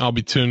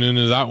be tuning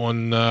into that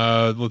one.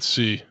 Let's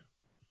see.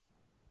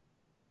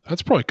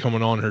 That's probably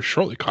coming on here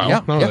shortly, Kyle.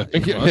 Yeah, now that I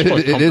think about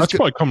it. That's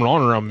probably coming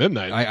on around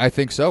midnight. I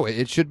think so.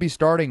 It should be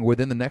starting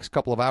within the next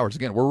couple of hours.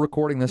 Again, we're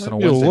recording this on a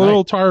Might be Wednesday a little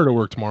night. tired of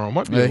work tomorrow.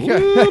 Might be a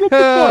little bit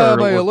tired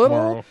of work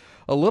tomorrow.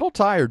 A little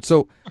tired.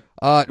 So,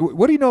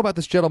 what do you know about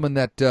this gentleman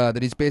that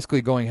he's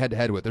basically going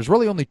head-to-head with? There's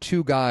really only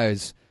two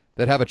guys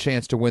that have a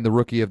chance to win the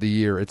Rookie of the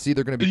Year. It's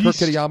either going to be Kurt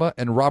Kitayama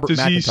and Robert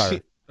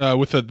McIntyre.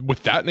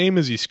 With that name,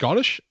 is he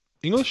Scottish?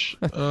 English?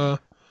 I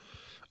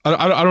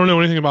don't know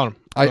anything about him.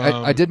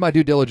 I did my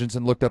due diligence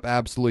and looked up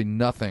absolutely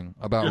nothing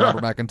about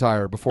Robert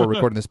McIntyre before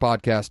recording this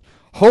podcast,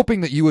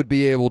 hoping that you would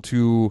be able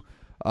to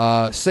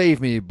save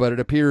me, but it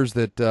appears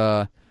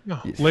that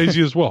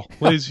lazy as well.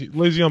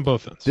 Lazy on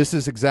both ends. This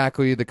is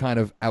exactly the kind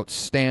of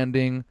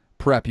outstanding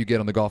prep you get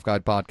on the Golf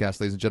Guide podcast,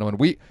 ladies and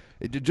gentlemen.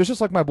 Just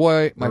like my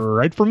boy,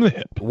 right from the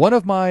hip. One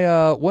of my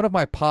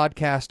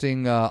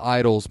podcasting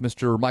idols,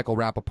 Mr. Michael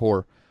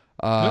Rappaport.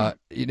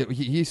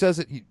 He says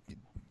it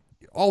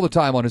all the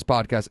time on his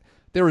podcast.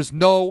 There is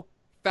no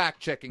fact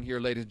checking here,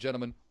 ladies and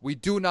gentlemen. We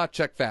do not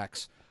check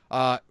facts.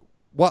 While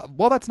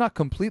that's not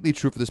completely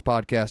true for this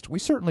podcast, we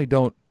certainly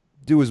don't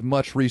do as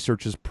much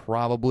research as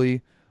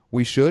probably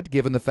we should,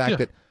 given the fact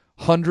that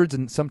hundreds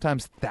and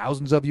sometimes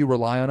thousands of you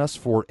rely on us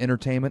for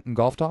entertainment and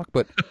golf talk.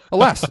 But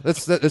alas,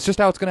 that's just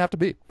how it's going to have to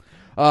be.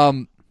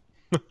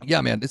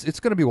 Yeah, man, it's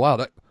going to be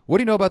wild. What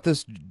do you know about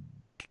this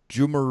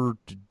Jimmer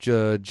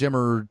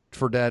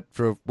Fredette,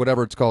 for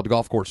whatever it's called,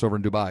 golf course over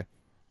in Dubai?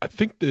 I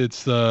think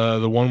it's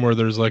the one where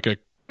there's like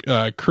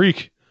a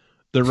creek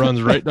that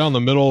runs right down the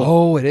middle.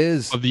 Oh, it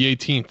is of the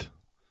 18th.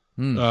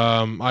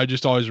 I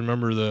just always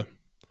remember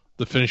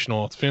the finish and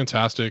all. It's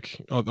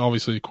fantastic.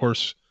 Obviously, the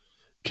course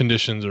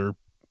conditions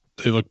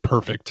they look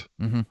perfect.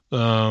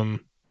 Mm-hmm.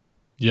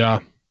 Yeah,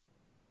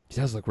 it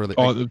does look really.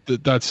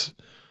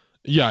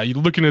 You're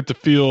looking at the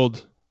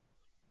field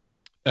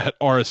at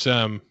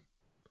RSM.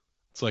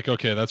 It's like,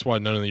 okay, that's why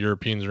none of the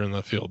Europeans are in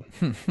that field.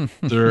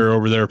 They're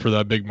over there for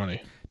that big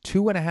money.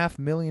 $2.5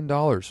 million,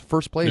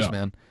 first place,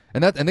 man.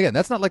 And again,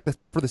 that's not like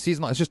for the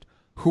season. It's just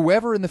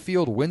whoever in the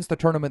field wins the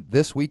tournament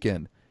this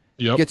weekend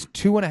gets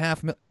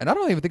 $2.5 million. And I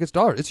don't even think it's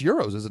dollars. It's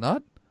euros, is it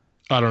not?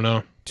 I don't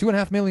know.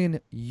 2.5 million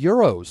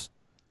euros.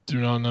 Do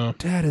not know.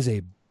 That is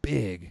a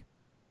big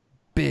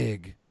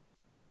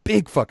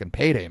fucking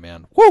payday,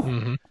 man. Woo!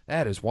 Mm-hmm.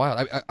 That is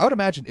wild. I would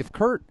imagine if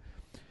Kurt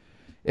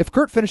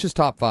finishes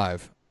top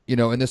 5,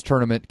 in this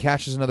tournament,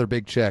 cashes another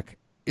big check,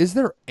 is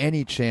there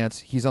any chance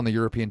he's on the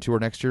European Tour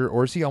next year,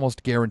 or is he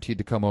almost guaranteed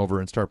to come over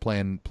and start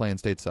playing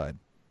stateside?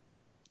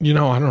 I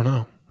don't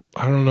know.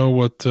 I don't know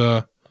what.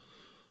 I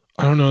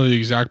don't know the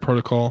exact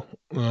protocol.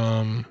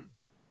 I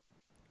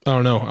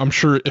don't know. I'm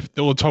sure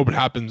let's hope it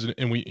happens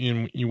and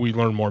we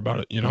learn more about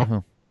it. Mm-hmm.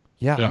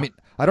 Yeah, I mean,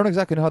 I don't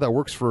exactly know how that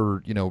works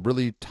for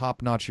really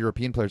top-notch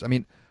European players. I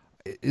mean,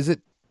 is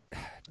it?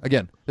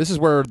 Again, this is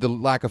where the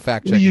lack of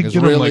fact checking is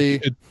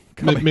really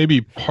maybe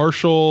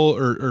partial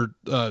or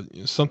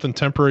something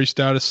temporary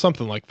status,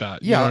 something like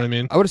that. You know what I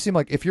mean? I would assume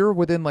if you're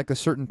within a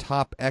certain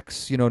top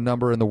X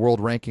number in the world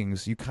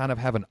rankings, you kind of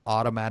have an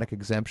automatic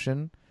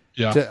exemption.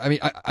 Yeah. I mean,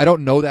 I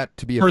don't know that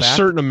to be a fact, a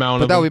certain amount,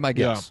 but that would be my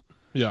guess.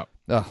 Yeah.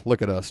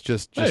 Look at us,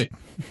 just. Hey,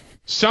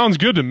 sounds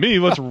good to me.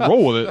 Let's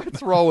roll with it.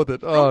 Let's roll with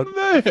it.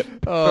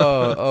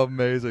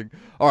 Amazing.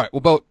 All right.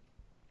 Well, Bo,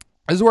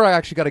 this is where I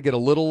actually got to get a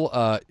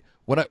little.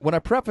 When I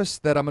preface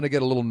that I'm going to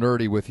get a little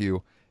nerdy with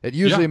you, it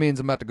usually means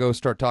I'm about to go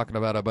start talking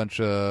about a bunch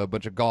of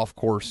golf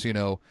course,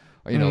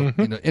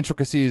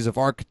 intricacies of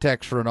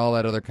architecture and all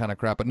that other kind of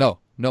crap. But no,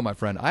 my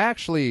friend, I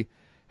actually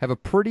have a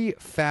pretty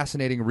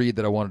fascinating read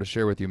that I wanted to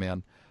share with you,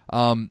 man.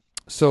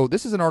 So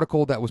this is an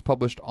article that was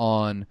published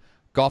on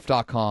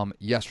golf.com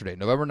yesterday,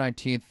 November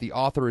 19th. The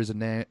author is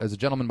a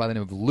gentleman by the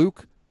name of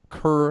Luke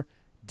Kerr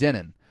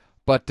Denon.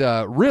 But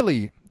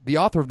really, the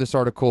author of this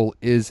article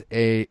is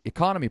a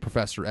economy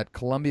professor at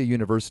Columbia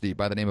University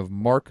by the name of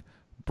Mark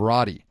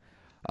Brody,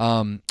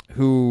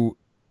 who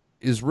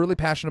is really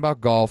passionate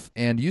about golf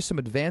and used some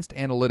advanced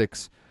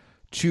analytics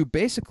to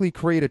basically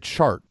create a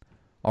chart,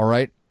 all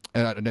right,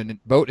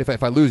 Boat,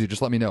 if I lose you,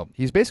 just let me know.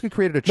 He's basically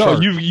created a No,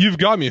 chart. you've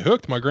got me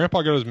hooked. My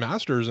grandpa got his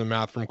master's in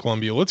math from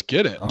Columbia. Let's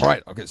get it. All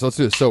right. Okay, so let's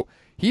do this. So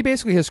he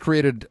basically has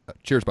created.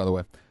 Cheers, by the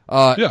way.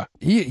 Yeah.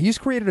 He's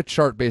created a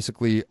chart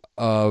basically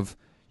of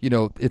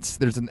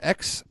there's an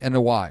X and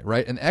a Y,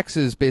 right? An X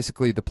is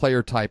basically the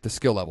player type, the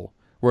skill level,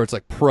 where it's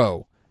like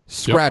pro,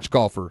 scratch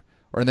golfer,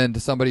 and then to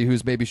somebody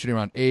who's maybe shooting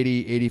around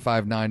 80,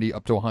 85, 90,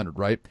 up to 100,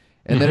 right?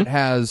 And then it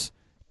has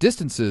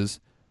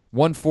distances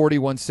 140,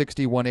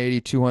 160,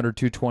 180, 200,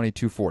 220,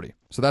 240.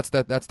 So that's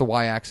the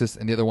y-axis,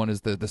 and the other one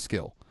is the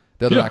skill.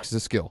 The other axis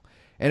is skill.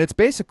 And it's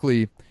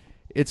basically,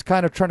 it's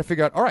kind of trying to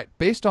figure out, all right,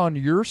 based on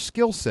your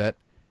skill set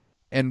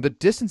and the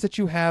distance that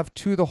you have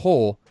to the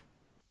hole,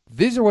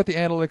 these are what the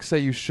analytics say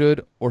you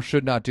should or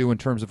should not do in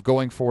terms of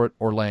going for it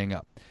or laying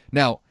up.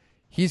 Now,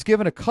 he's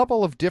given a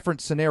couple of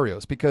different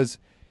scenarios because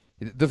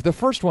the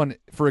first one,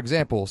 for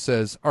example,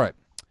 says, all right,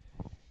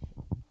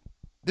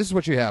 this is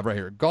what you have right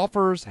here.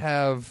 Golfers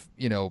have,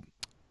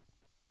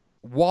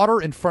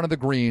 water in front of the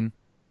green,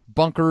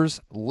 bunkers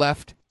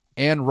left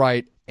and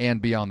right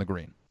and beyond the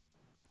green.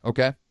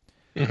 Okay?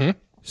 Mm-hmm.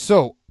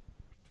 So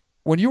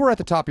when you were at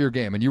the top of your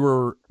game and you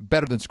were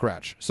better than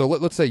scratch, so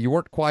let's say you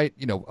weren't quite,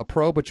 a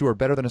pro, but you were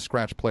better than a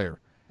scratch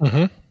player.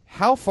 Mm-hmm.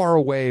 How far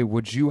away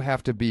would you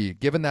have to be,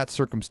 given that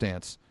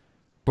circumstance,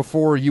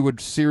 before you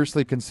would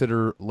seriously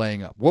consider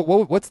laying up?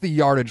 What's the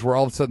yardage where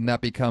all of a sudden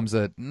that becomes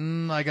I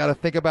got to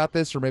think about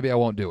this, or maybe I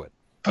won't do it?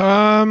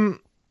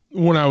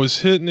 When I was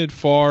hitting it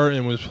far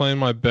and was playing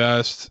my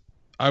best,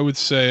 I would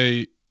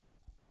say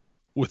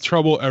with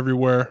trouble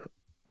everywhere,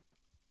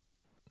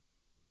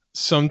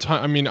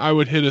 I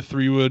would hit a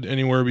 3-wood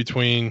anywhere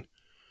between,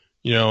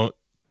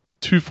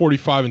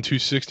 245 and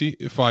 260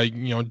 if I,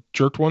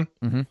 jerked one.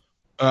 Mm-hmm.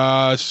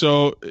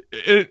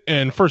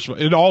 And first of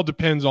all, it all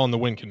depends on the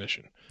wind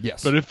condition.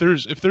 Yes. But if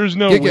there's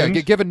no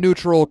wind, given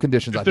neutral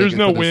conditions, if there's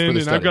no wind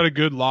and I've got a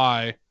good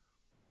lie,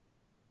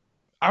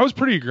 I was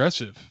pretty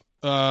aggressive.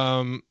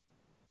 I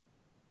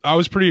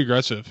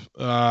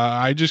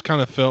just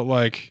kind of felt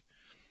like,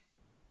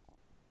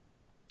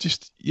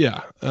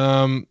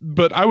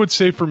 but I would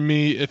say for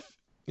me,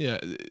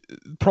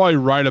 probably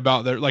right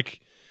about there. Like,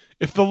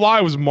 if the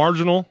lie was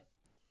marginal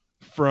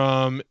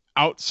from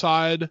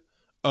outside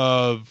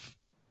of,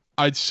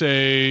 I'd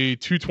say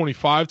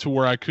 225 to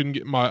where I couldn't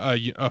get my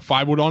a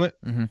 5-wood on it,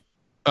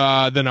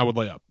 then I would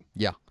lay up.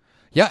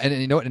 Yeah, and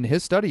in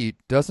his study, he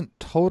doesn't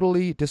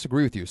totally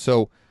disagree with you.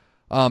 So,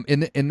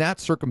 in that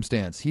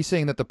circumstance, he's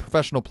saying that the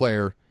professional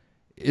player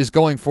is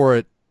going for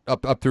it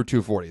up through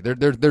 240.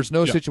 There's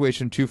no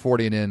situation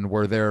 240 and in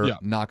where they're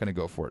not going to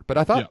go for it. But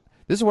I thought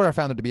this is where I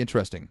found it to be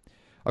interesting.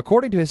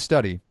 According to his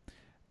study,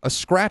 a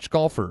scratch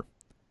golfer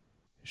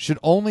should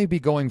only be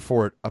going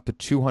for it up to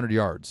 200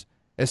 yards.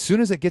 As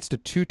soon as it gets to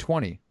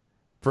 220,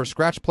 for a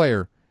scratch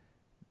player,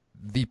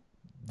 the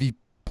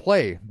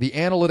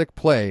analytic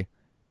play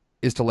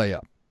is to lay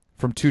up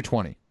from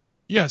 220.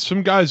 Yeah,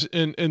 some guys,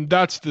 and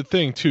that's the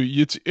thing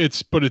too.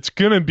 But it's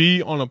gonna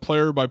be on a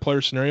player by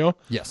player scenario.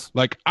 Yes.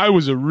 Like, I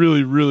was a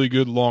really, really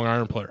good long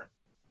iron player,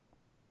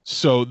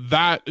 so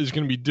that is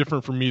gonna be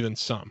different for me than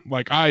some.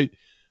 Like, I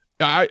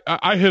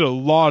hit a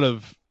lot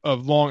of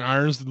long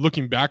irons.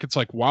 Looking back, it's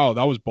like, wow,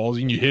 that was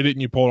ballsy. And you hit it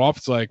and you pull it off.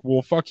 It's like,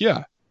 well, fuck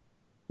yeah,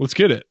 let's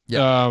get it.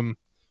 Yeah.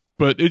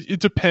 But it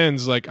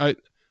depends. Like, I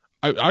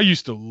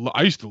used to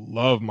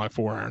love my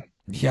 4-iron.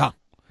 Yeah.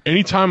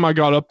 Anytime I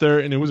got up there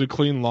and it was a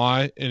clean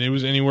lie and it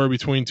was anywhere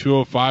between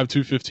 205,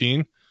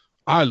 215,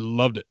 I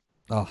loved it.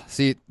 Oh,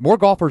 see, more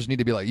golfers need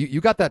to be like you. You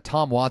got that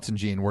Tom Watson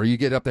gene where you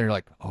get up there and you're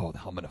like, oh,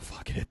 I'm gonna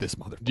fucking hit this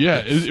motherfucker.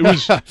 Yeah,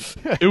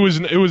 it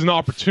was an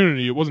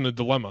opportunity. It wasn't a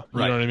dilemma. You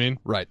know what I mean?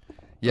 Right.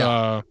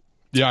 Yeah.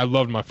 I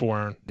loved my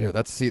 4-iron. Dude,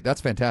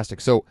 that's fantastic.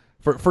 So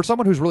for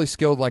someone who's really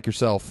skilled like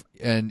yourself,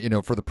 and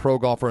for the pro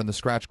golfer and the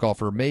scratch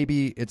golfer,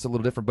 maybe it's a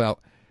little different. But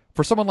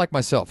for someone like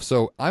myself,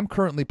 so I'm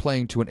currently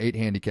playing to an 8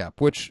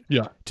 handicap, which,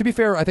 to be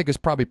fair, I think is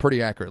probably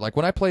pretty accurate. Like,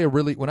 when I play a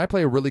really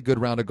good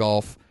round of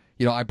golf,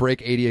 I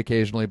break 80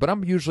 occasionally, but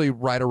I'm usually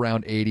right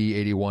around 80,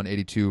 81,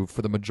 82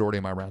 for the majority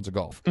of my rounds of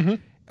golf. Mm-hmm.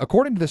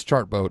 According to this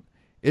chart, Boat,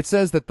 it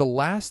says that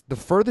the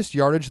furthest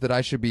yardage that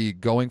I should be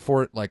going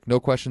for it, like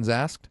no questions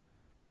asked,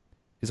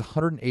 is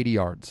 180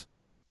 yards.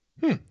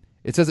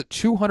 It says at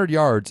 200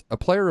 yards, a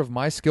player of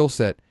my skill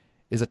set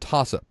is a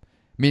toss-up,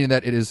 meaning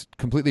that it is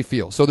completely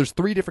feel. So there's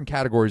 3 different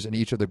categories in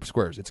each of the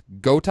squares. It's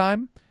go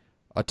time,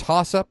 a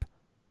toss-up,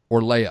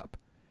 or layup.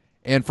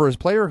 And for a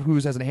player who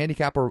has a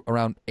handicap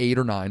around 8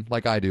 or 9,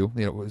 like I do,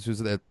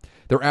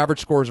 their average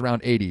score is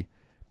around 80.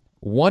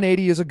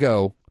 180 is a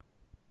go,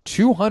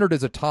 200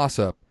 is a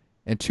toss-up,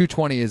 and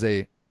 220 is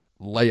a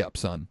layup,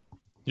 son.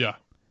 Yeah.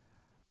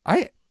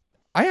 I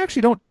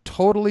actually don't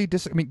totally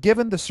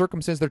given the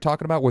circumstance they're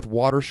talking about with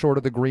water short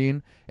of the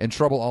green and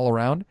trouble all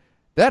around,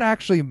 that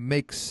actually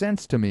makes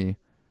sense to me.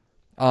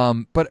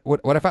 But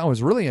what I found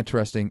was really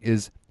interesting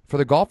is for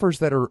the golfers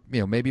that are,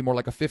 maybe more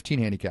like a 15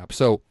 handicap.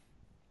 So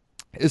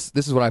this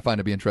is what I find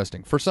to be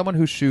interesting. For someone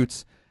who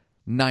shoots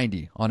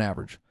 90 on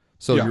average,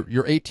 so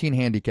your 18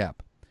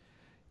 handicap,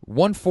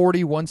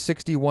 140,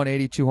 160,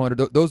 180,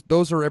 200.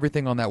 Those are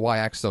everything on that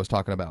y-axis I was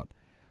talking about.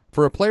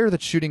 For a player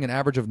that's shooting an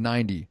average of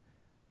 90,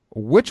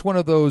 which one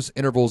of those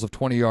intervals of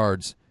 20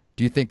 yards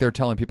do you think they're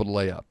telling people to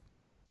lay up?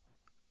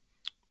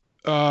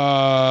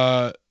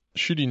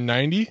 Shooting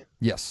 90,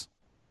 Yes.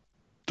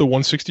 the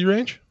 160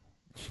 range.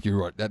 You're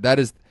right. That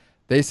is,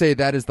 they say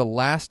that is the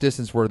last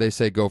distance where they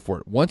say go for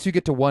it. Once you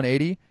get to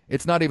 180,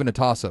 it's not even a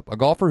toss-up. A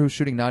golfer who's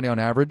shooting 90 on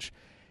average,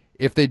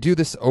 if they do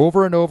this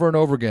over and over and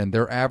over again,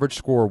 their average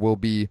score will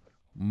be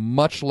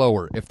much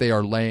lower if they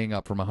are laying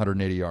up from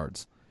 180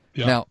 yards.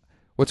 Yeah. Now,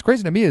 what's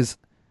crazy to me is,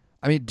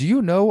 I mean, do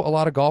you know a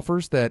lot of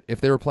golfers that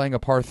if they were playing a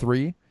par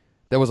 3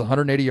 that was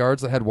 180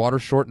 yards that had water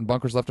short and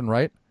bunkers left and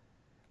right,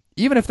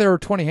 even if there are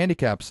 20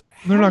 handicaps,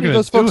 They're not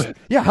going to do it.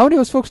 Yeah, how many of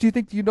those folks do you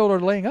think are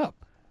laying up?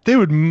 They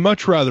would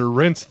much rather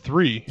rinse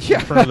 3 in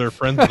front of their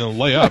friends than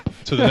lay up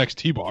to the next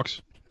tee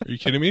box. Are you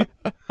kidding me?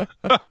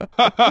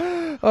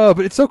 But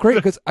it's so great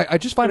because I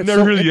just find it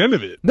never so... hear the end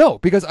of it. No,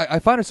 because I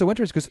find it so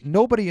interesting because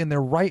nobody in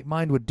their right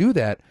mind would do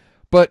that.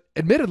 But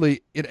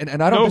admittedly,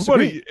 and I don't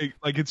disagree.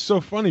 Like, it's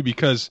so funny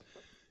because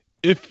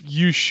if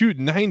you shoot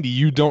 90,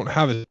 you don't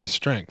have a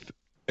strength.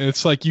 And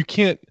it's like you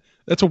can't...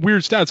 That's a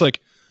weird stat. It's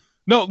like,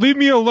 no, leave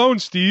me alone,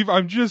 Steve.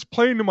 I'm just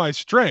playing to my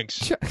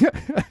strengths.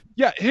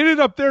 Yeah, hit it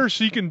up there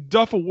so you can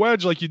duff a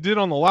wedge like you did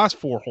on the last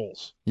 4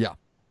 holes. Yeah.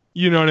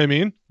 You know what I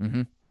mean?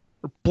 Mm-hmm.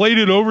 Or blade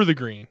it over the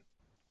green.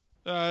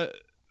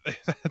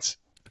 That's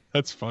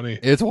funny.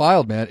 It's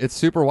wild, man. It's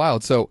super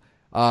wild. So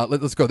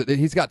let's go.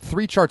 He's got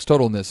 3 charts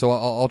total in this, so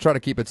I'll try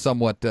to keep it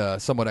somewhat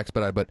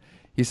expedited. But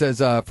he says,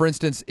 for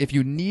instance, if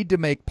you need to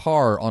make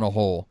par on a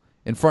hole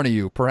in front of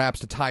you, perhaps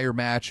to tie your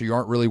match, or you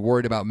aren't really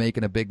worried about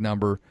making a big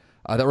number,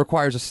 that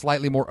requires a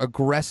slightly more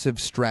aggressive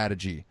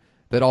strategy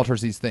that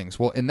alters these things.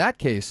 Well, in that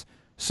case,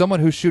 someone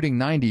who's shooting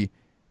 90,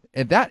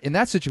 in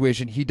that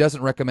situation, he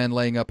doesn't recommend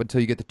laying up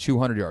until you get to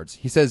 200 yards.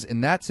 He says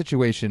in that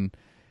situation,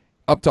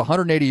 up to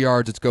 180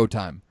 yards, it's go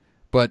time.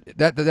 But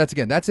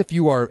that's if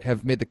you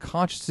have made the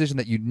conscious decision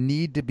that you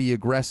need to be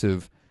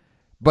aggressive.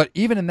 But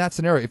even in that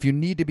scenario, if you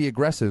need to be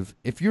aggressive,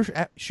 if you're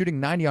shooting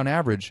 90 on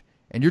average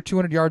and you're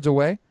 200 yards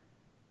away,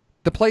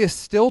 the play is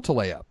still to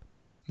lay up.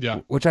 Yeah.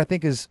 Which I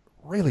think is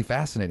really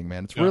fascinating,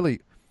 man. It's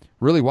really,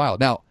 really wild.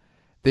 Now,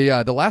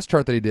 the last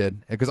chart that he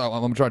did, because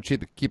I'm trying to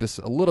keep this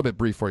a little bit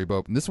brief for you,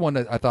 Bo, and this one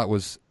that I thought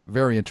was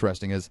very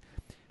interesting is,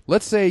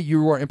 let's say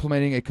you are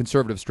implementing a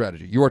conservative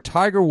strategy. You are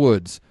Tiger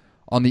Woods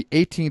on the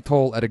 18th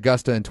hole at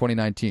Augusta in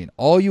 2019.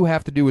 All you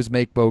have to do is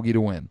make bogey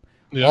to win.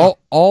 Yeah.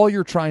 All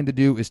you're trying to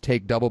do is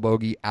take double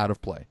bogey out of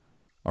play.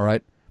 All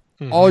right?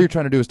 Mm-hmm. All you're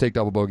trying to do is take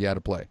double bogey out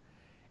of play.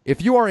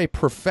 If you are a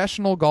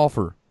professional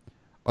golfer,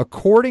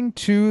 according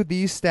to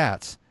these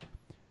stats,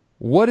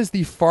 what is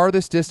the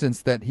farthest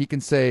distance that he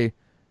can say,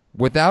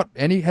 without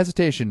any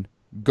hesitation,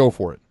 go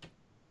for it?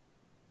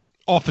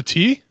 Off the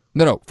tee?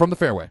 No, from the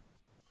fairway.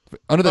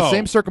 Under the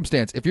same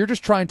circumstance, if you're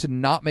just trying to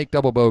not make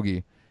double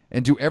bogey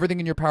and do everything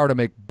in your power to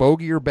make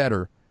bogey or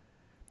better,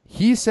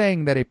 he's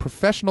saying that a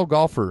professional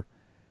golfer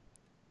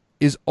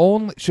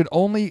should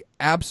only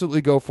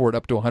absolutely go for it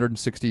up to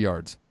 160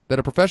 yards. That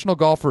a professional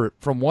golfer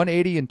from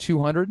 180 and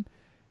 200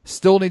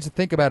 still needs to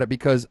think about it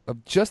because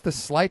of just the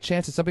slight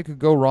chance that something could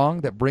go wrong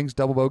that brings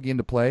double bogey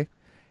into play.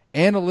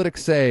 Analytics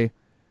say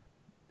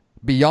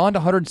beyond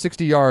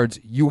 160 yards,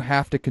 you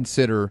have to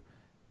consider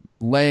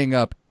laying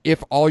up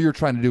if all you're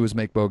trying to do is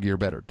make bogey or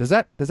better. Does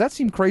that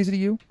seem crazy to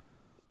you?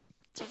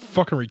 It's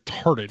fucking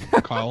retarded,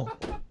 Kyle.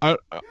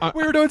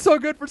 We were doing so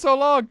good for so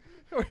long.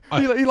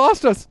 He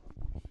lost us.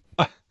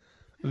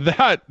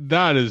 That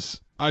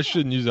is, I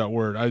shouldn't use that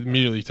word. I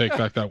immediately take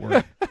back that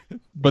word.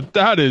 But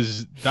that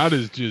is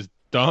just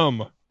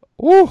dumb.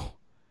 Ooh.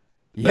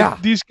 Yeah.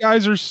 These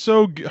guys are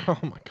so good. Oh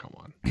my, come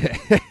on.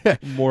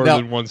 More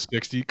than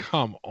 160.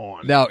 Come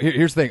on. Now,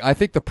 here's the thing. I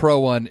think the pro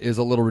one is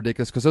a little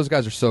ridiculous because those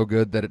guys are so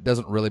good that it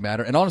doesn't really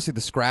matter. And honestly,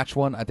 the scratch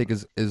one I think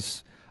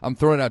is I'm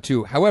throwing it out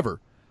too. However,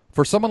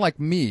 for someone like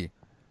me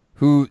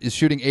who is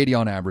shooting 80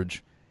 on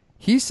average,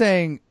 he's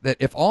saying that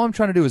if all I'm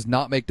trying to do is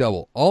not make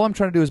double, all I'm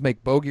trying to do is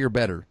make bogey or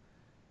better,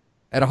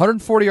 at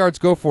 140 yards,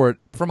 go for it.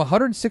 From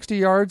 160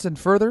 yards and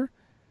further,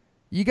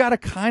 you got to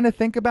kind of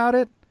think about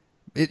it.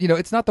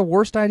 It's not the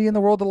worst idea in the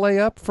world to lay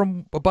up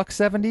from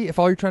 $170 if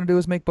all you're trying to do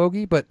is make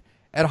bogey. But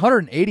at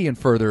 180 and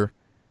further,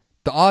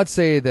 the odds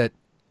say that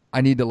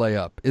I need to lay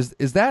up. Is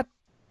that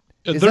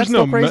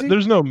still crazy?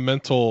 There's no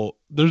mental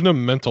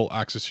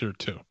axis here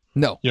too.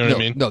 No, you know what I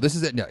mean? No, this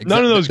is it. No, exactly.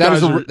 None of those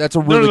guys that's a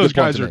really good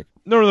point to make.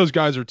 None of those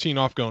guys are teeing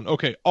off going,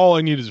 okay, all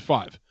I need is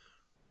 5.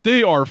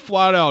 They are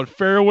flat out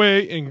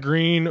fairway and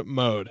green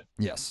mode.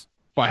 Yes.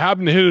 If I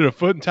happen to hit it a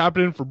foot and tap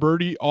it in for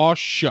birdie, aw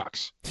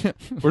shucks.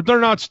 But they're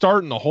not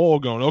starting the hole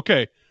going,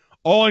 okay,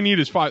 all I need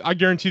is 5. I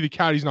guarantee the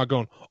caddy's not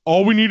going,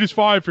 all we need is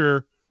 5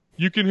 here.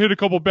 You can hit a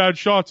couple bad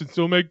shots and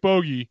still make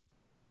bogey.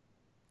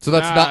 So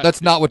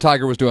that's not what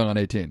Tiger was doing on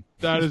 18.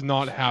 That is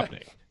not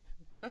happening.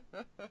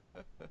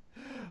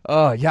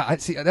 Yeah, I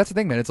see. That's the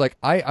thing, man. It's like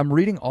I'm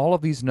reading all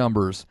of these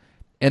numbers,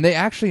 and they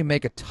actually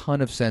make a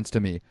ton of sense to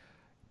me.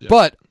 Yeah.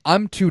 But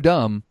I'm too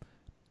dumb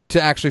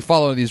to actually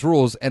follow these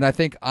rules. And I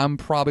think I'm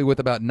probably with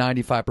about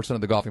 95%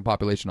 of the golfing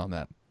population on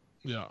that.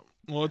 Yeah.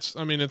 Well,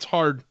 it's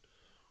hard.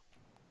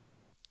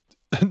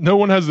 No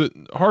one has it.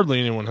 Hardly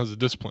anyone has the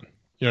discipline.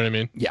 You know what I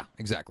mean? Yeah,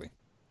 exactly.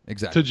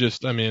 To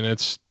just,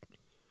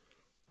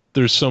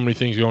 there's so many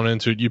things going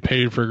into it. You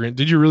paid for a green.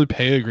 Did you really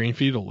pay a green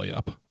fee to lay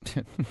up?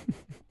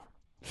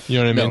 You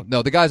know what I mean?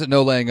 No, the guys at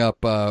No Laying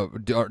Up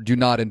do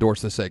not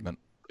endorse this segment.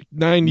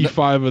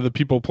 95 of the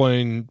people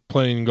playing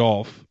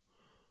golf,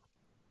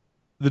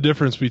 the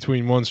difference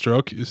between one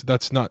stroke is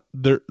that's not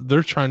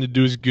they're trying to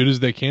do as good as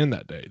they can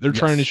that day. They're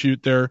trying to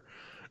shoot their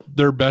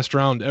best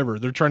round ever.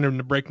 They're trying to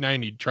break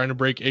 90, trying to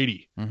break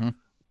 80. Mm-hmm.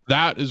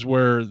 That is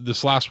where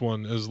this last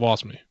one has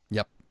lost me.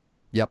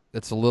 Yep.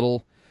 It's a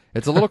little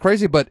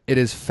crazy, but it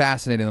is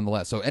fascinating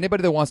nonetheless. So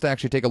anybody that wants to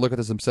actually take a look at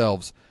this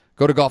themselves,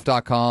 go to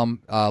golf.com,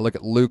 look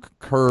at Luke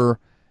Kerr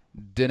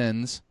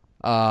Dinan's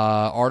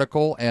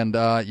article, and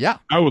I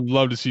would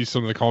love to see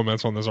some of the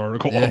comments on this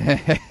article.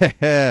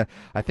 I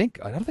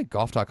don't think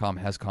golf.com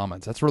has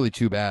comments. That's really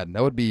too bad.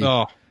 That would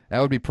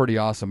be pretty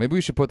awesome. Maybe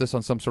we should put this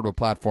on some sort of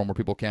platform where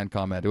people can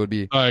comment. It would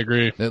be. I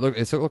agree. It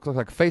looks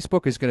like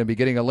Facebook is going to be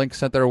getting a link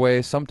sent their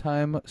way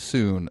sometime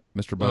soon,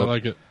 Mr. Bo. I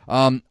like it.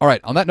 All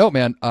right. On that note,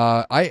 man,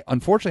 I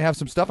unfortunately have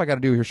some stuff I got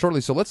to do here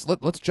shortly. So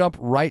let's jump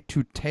right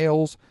to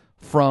Tales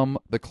from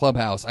the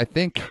Clubhouse. I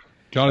think.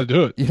 Gotta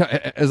do it. You know,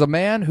 as a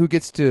man who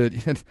gets to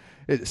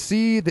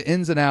see the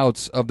ins and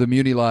outs of the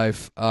Muni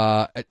life,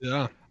 I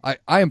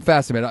am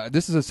fascinated.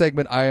 This is a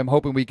segment I am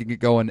hoping we can get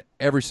going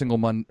every single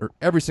month or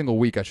every single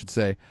week, I should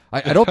say.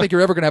 I don't think you're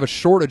ever going to have a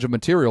shortage of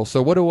material.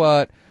 So what do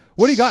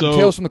you got in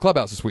Tales from the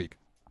Clubhouse this week?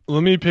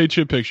 Let me paint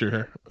you a picture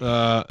here,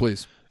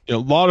 please. A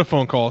lot of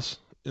phone calls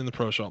in the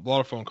pro shop. A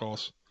lot of phone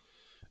calls,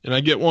 and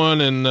I get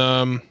one, and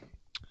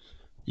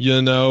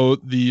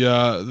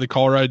the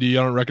caller ID.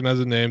 I don't recognize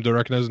the name. Don't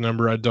recognize the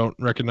number. I don't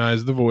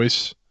recognize the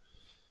voice.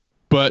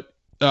 But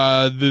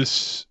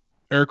this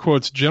air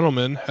quotes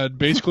gentleman had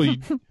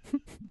basically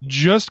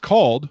just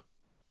called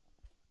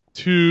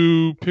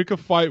to pick a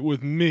fight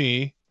with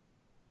me,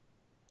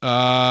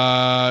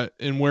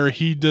 and where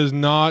he does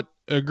not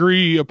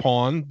agree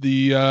upon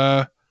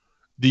the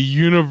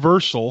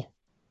universal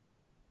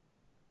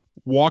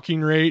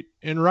walking rate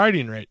and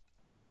riding rate.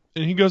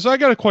 And he goes, I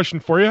got a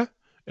question for you.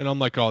 And I'm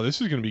like, oh,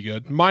 this is going to be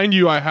good. Mind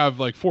you, I have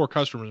like 4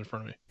 customers in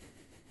front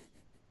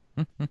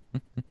of me.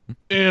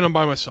 And I'm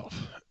by myself.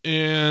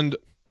 And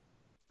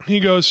he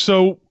goes,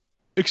 so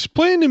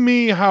explain to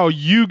me how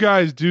you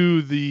guys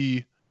do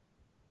the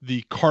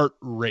cart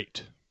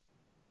rate.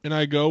 And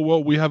I go,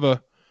 well, we have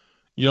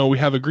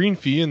a green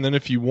fee, and then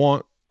if you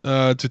want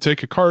to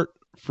take a cart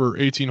for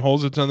 18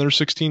 holes, it's another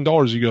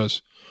 $16. He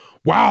goes,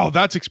 wow,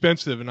 that's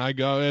expensive. And I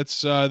go,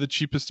 it's the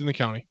cheapest in the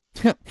county.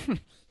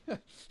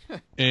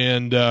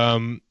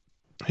 And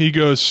he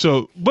goes,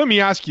 so let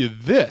me ask you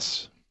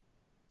this.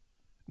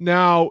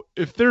 Now,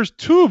 if there's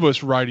 2 of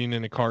us riding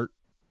in a cart,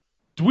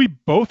 do we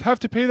both have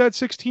to pay that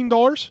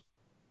 $16?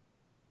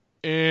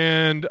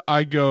 And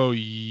I go,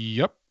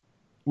 yep.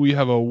 We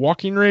have a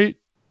walking rate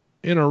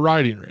and a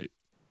riding rate.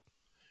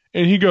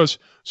 And he goes,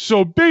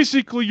 so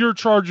basically you're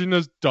charging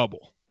us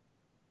double.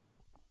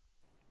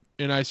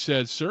 And I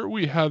said, sir,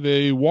 we have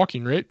a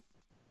walking rate,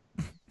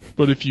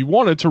 but if you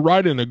wanted to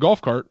ride in a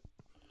golf cart,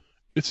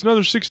 it's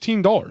another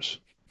 $16.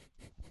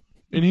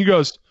 And he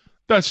goes,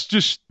 that's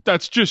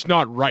just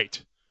not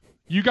right.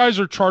 You guys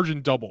are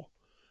charging double.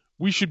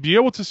 We should be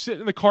able to sit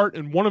in the cart,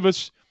 and one of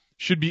us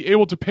should be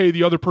able to pay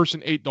the other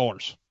person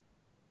 $8.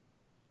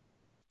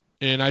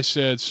 And I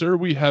said, sir,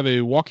 we have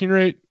a walking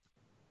rate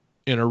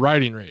and a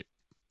riding rate.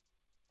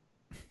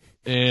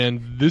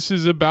 And this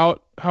is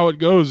about how it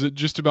goes at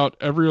just about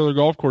every other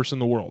golf course in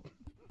the world.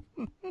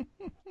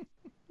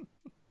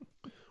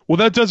 Well,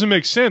 that doesn't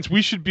make sense.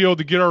 We should be able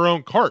to get our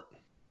own cart.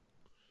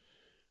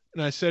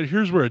 And I said,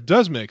 here's where it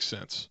does make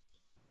sense.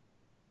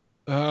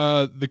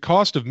 The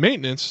cost of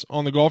maintenance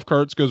on the golf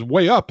carts goes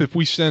way up if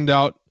we send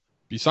out,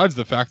 besides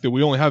the fact that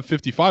we only have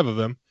 55 of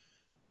them,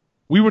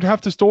 we would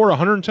have to store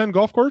 110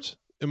 golf carts.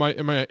 Am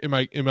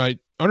I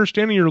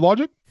understanding your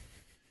logic?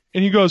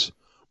 And he goes,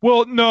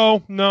 well,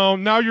 no.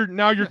 Now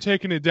you're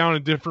taking it down a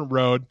different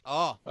road.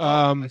 Oh,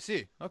 I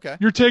see. Okay.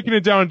 You're taking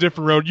it down a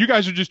different road. You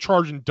guys are just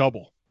charging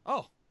double.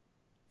 Oh.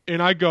 And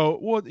I go,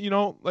 well,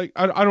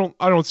 I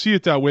don't see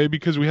it that way,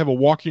 because we have a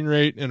walking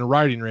rate and a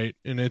riding rate,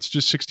 and it's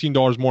just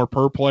 $16 more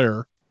per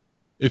player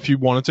if you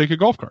want to take a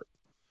golf cart.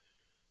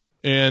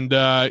 And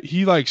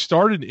he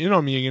started in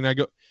on me, and I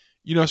go,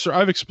 sir,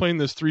 I've explained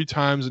this 3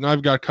 times, and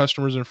I've got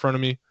customers in front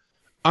of me.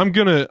 I'm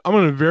gonna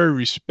very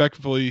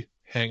respectfully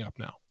hang up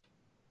now.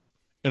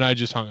 And I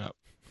just hung up.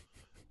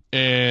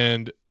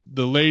 And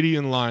the lady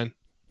in line,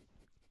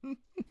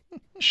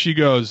 she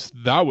goes,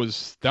 that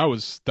was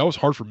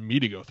hard for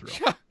me to go through.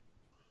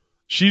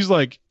 She's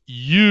like,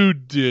 you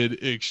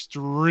did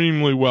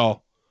extremely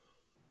well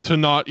to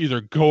not either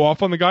go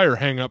off on the guy or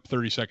hang up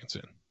 30 seconds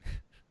in.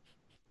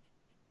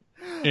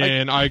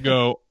 And I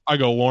go,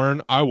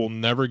 Lauren, I will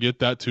never get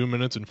that 2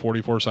 minutes and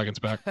 44 seconds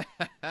back.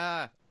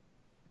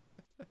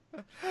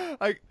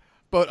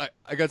 But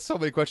I got so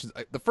many questions.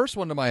 The first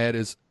one to my head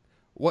is,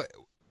 what?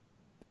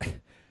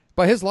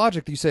 By his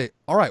logic, you say,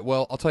 all right,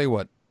 well, I'll tell you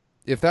what.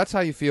 If that's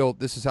how you feel,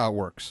 this is how it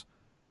works.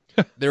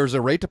 There's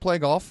a rate to play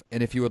golf,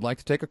 and if you would like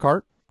to take a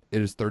cart,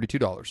 it is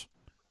 $32.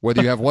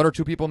 Whether you have one or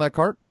two people in that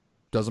cart,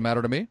 doesn't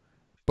matter to me.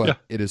 But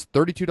it is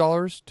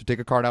 $32 to take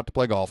a cart out to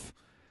play golf.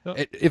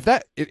 Yeah.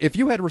 If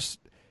you had,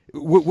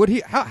 would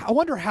he? I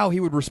wonder how he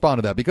would respond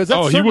to that, because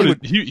that's he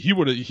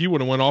would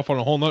have went off on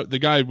a whole nother. The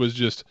guy was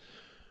just,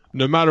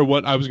 no matter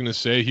what I was going to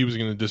say, he was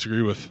going to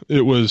disagree with.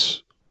 It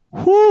was,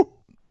 whoo.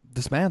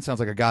 This man sounds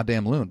like a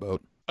goddamn loon,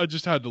 Boat. I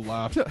just had to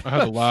laugh. I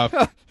had to laugh.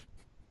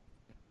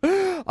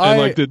 And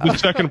like the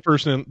second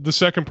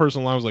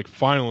person line was like,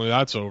 finally,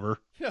 that's over.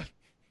 Yeah.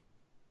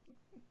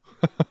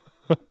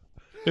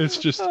 It's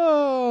just,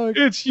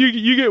 it's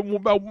you get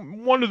about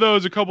one of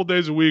those a couple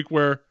days a week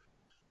where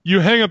you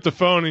hang up the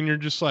phone and you're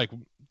just like,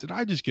 did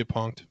I just get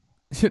punked?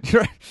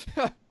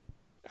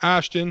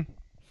 Ashton,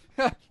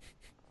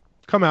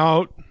 come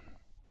out.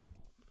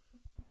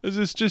 Is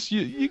this just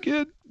you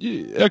get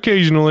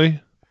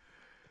occasionally?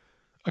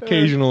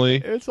 Occasionally,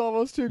 it's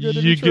almost too good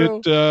to be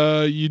true.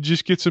 You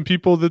just get some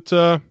people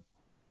that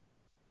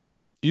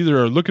either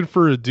are looking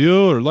for a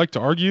deal or like to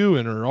argue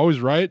and are always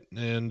right.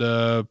 And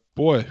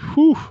boy,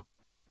 whew,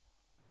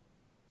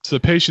 it's the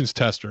patience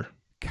tester.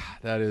 God,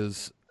 that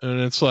is. And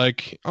it's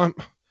like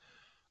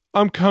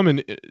I'm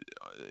coming.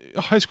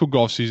 High school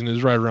golf season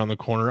is right around the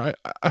corner.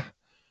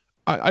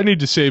 I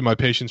need to save my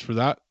patience for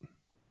that.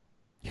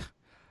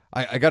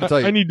 I got to tell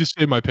you, I need to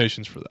save my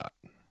patience for that.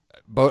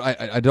 But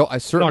I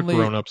certainly,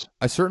 not grown-ups.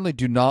 I certainly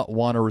do not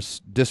want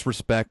to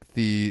disrespect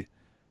the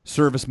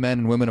servicemen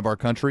and women of our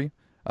country,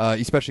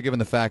 especially given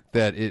the fact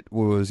that it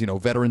was,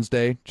 Veterans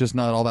Day just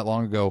not all that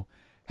long ago.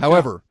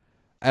 However,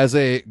 as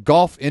a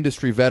golf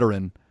industry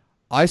veteran,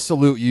 I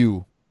salute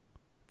you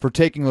for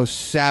taking those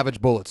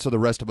savage bullets so the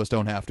rest of us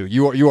don't have to.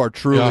 You are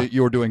truly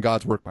you are doing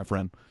God's work, my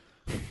friend.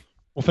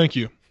 Well, thank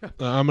you.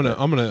 I'm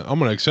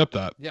gonna accept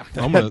that. Yeah,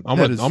 I'm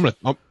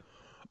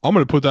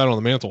going to put that on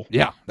the mantle.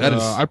 Yeah, that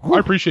is. I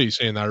appreciate you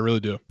saying that. I really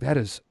do. That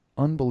is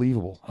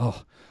unbelievable.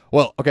 Oh,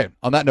 well, okay.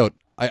 On that note,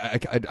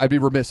 I'd be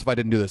remiss if I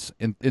didn't do this.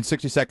 In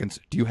 60 seconds,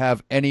 do you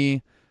have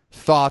any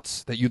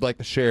thoughts that you'd like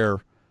to share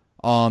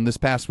on this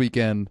past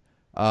weekend,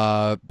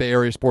 Bay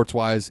Area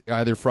sports-wise,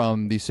 either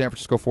from the San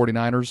Francisco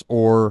 49ers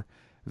or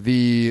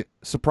the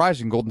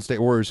surprising Golden State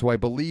Warriors, who I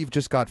believe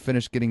just got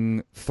finished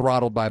getting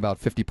throttled by about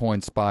 50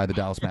 points by the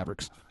Dallas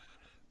Mavericks?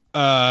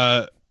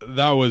 That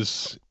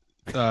was...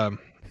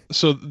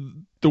 So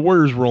the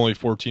Warriors were only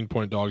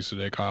 14-point dogs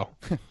today, Kyle.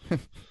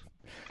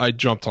 I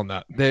jumped on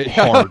that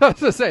hard. I was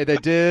going to say, they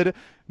did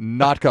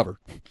not cover.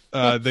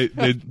 They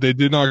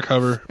did not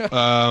cover.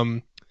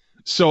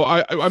 So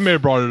I may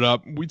have brought it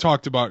up. We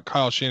talked about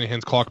Kyle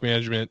Shanahan's clock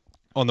management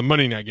on the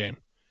Monday night game.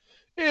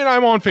 And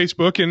I'm on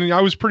Facebook, and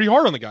I was pretty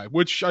hard on the guy,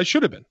 which I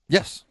should have been.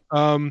 Yes.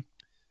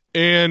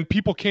 And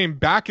people came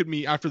back at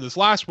me after this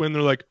last win.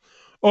 They're like,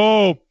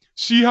 oh,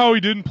 see how he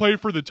didn't play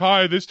for the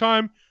tie this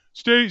time?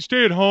 Stay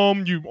at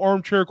home, you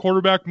armchair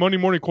quarterback, Monday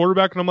morning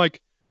quarterback. And I'm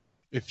like,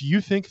 if you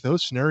think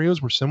those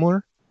scenarios were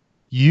similar,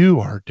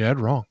 you are dead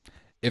wrong.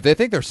 If they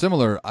think they're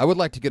similar, I would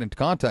like to get into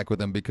contact with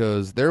them,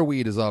 because their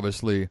weed is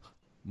obviously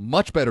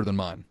much better than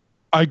mine.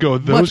 I go,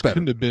 those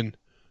couldn't have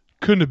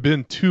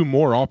been two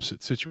more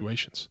opposite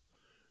situations.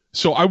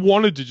 So I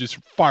wanted to just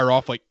fire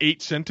off like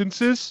 8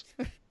 sentences,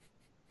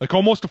 like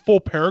almost a full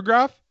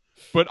paragraph,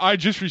 but I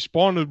just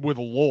responded with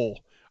a lol.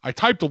 I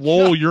typed a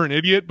lol, you're an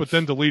idiot, but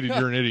then deleted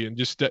you're an idiot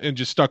and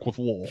just stuck with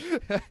lol.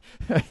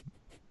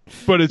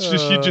 But it's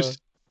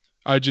just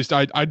I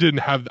didn't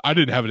have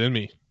it in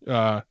me.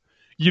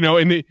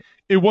 And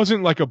it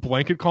wasn't like a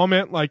blanket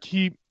comment. Like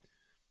he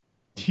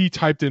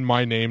typed in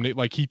my name,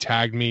 like he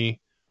tagged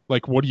me,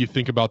 like, what do you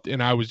think about,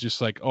 and I was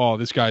just like, oh,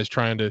 this guy's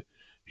trying to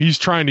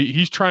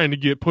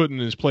get put in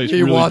his place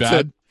really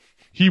bad.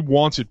 He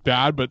wants it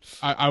bad, but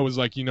I was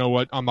like, you know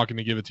what? I'm not going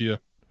to give it to you.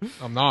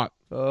 I'm not.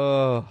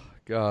 Oh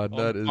God,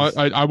 that is.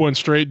 I went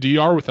straight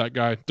DR with that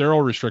guy.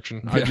 Daryl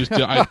restriction.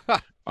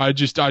 I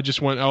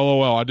just went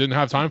LOL. I didn't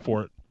have time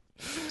for it.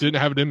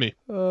 Didn't have it in me.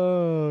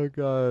 Oh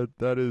God,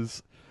 that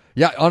is.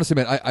 Yeah, honestly,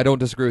 man, I don't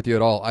disagree with you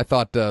at all. I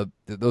thought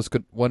those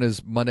could. One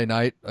is Monday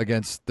night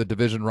against the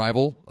division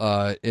rival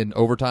in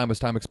overtime as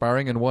time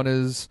expiring, and one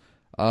is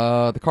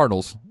the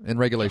Cardinals in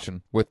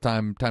regulation with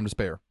time to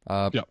spare.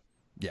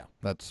 Yeah,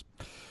 that's.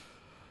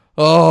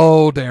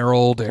 Oh,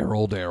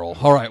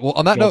 Daryl. All right. Well,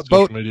 on that note,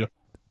 Boat.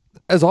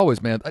 As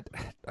always, man,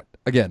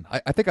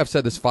 I think I've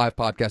said this 5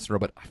 podcasts in a row,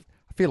 but I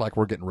feel like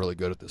we're getting really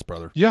good at this,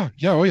 brother. Yeah.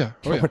 Oh, yeah.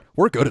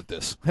 We're good at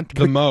this.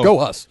 Go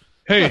us.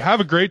 Hey, have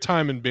a great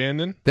time in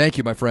Bandon. Thank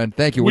you, my friend.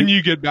 Thank you. When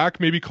you get back,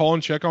 maybe call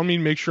and check on me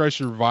and make sure I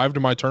survived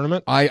my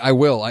tournament. I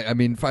will. I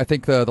mean, I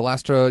think the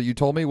last you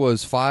told me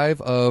was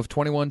 5 of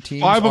 21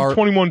 teams. 5 of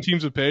 21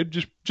 teams have paid,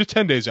 just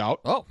 10 days out.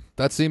 Oh,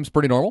 that seems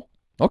pretty normal.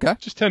 Okay.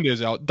 Just 10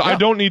 days out. Yeah. I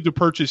don't need to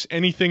purchase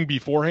anything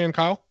beforehand,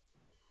 Kyle.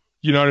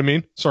 You know what I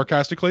mean?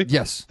 Sarcastically.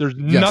 Yes. There's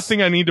Yes.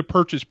 nothing I need to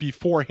purchase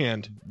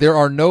beforehand. There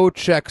are no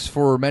checks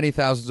for many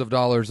thousands of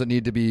dollars that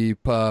need to be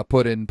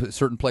put in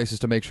certain places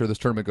to make sure this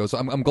tournament goes.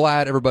 I'm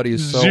glad everybody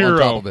is so on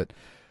top of it.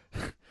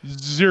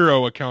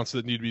 0 accounts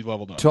that need to be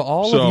leveled up. To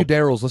all of you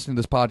Daryls listening to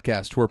this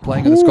podcast who are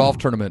playing in this golf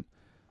tournament,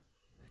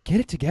 get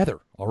it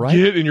together, all right?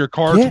 Get in your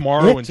car Get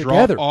tomorrow it and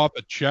together. drop off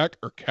a check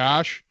or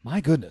cash.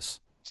 My goodness.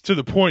 It's to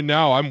the point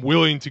now I'm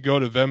willing to go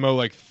to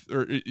Venmo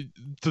or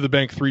to the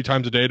bank 3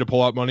 times a day to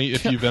pull out money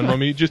if you Venmo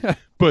me.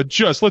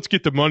 Just let's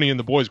get the money in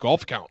the boys'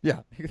 golf account.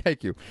 Yeah,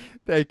 thank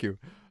you.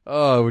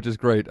 Oh, which is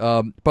great.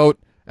 Boat,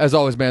 as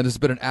always, man, this has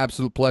been an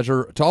absolute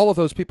pleasure. To all of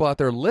those people out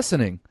there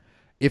listening,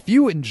 if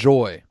you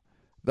enjoy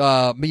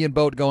me and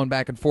Boat going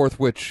back and forth,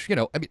 which,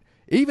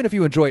 even if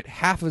you enjoy it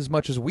half as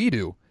much as we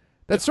do,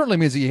 that certainly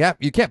means that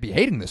you can't be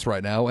hating this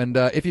right now. And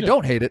if you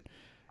don't hate it,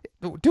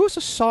 do us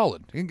a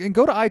solid and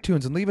go to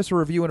iTunes and leave us a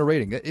review and a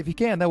rating. If you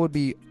can, that would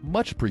be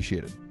much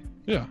appreciated.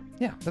 Yeah.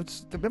 Yeah,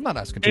 I'm not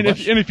asking too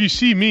much. And if you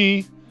see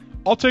me,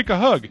 I'll take a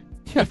hug.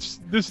 Yeah.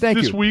 This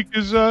you. week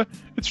is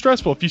it's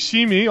stressful. If you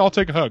see me, I'll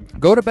take a hug.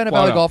 Go to Bennett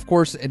Valley Golf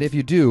Course, and if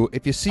you do,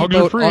 if you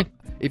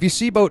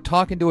see Boat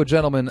talking to a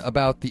gentleman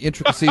about the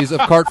intricacies of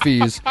cart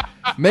fees,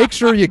 make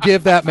sure you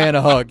give that man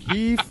a hug.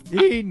 He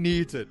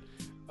needs it.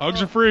 Hugs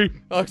are free.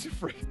 Hugs are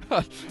free.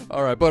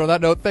 All right, but on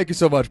that note, thank you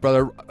so much,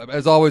 brother.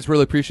 As always,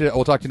 really appreciate it.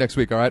 We'll talk to you next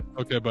week, all right?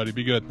 Okay, buddy.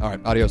 Be good. All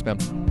right, adios,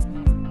 man.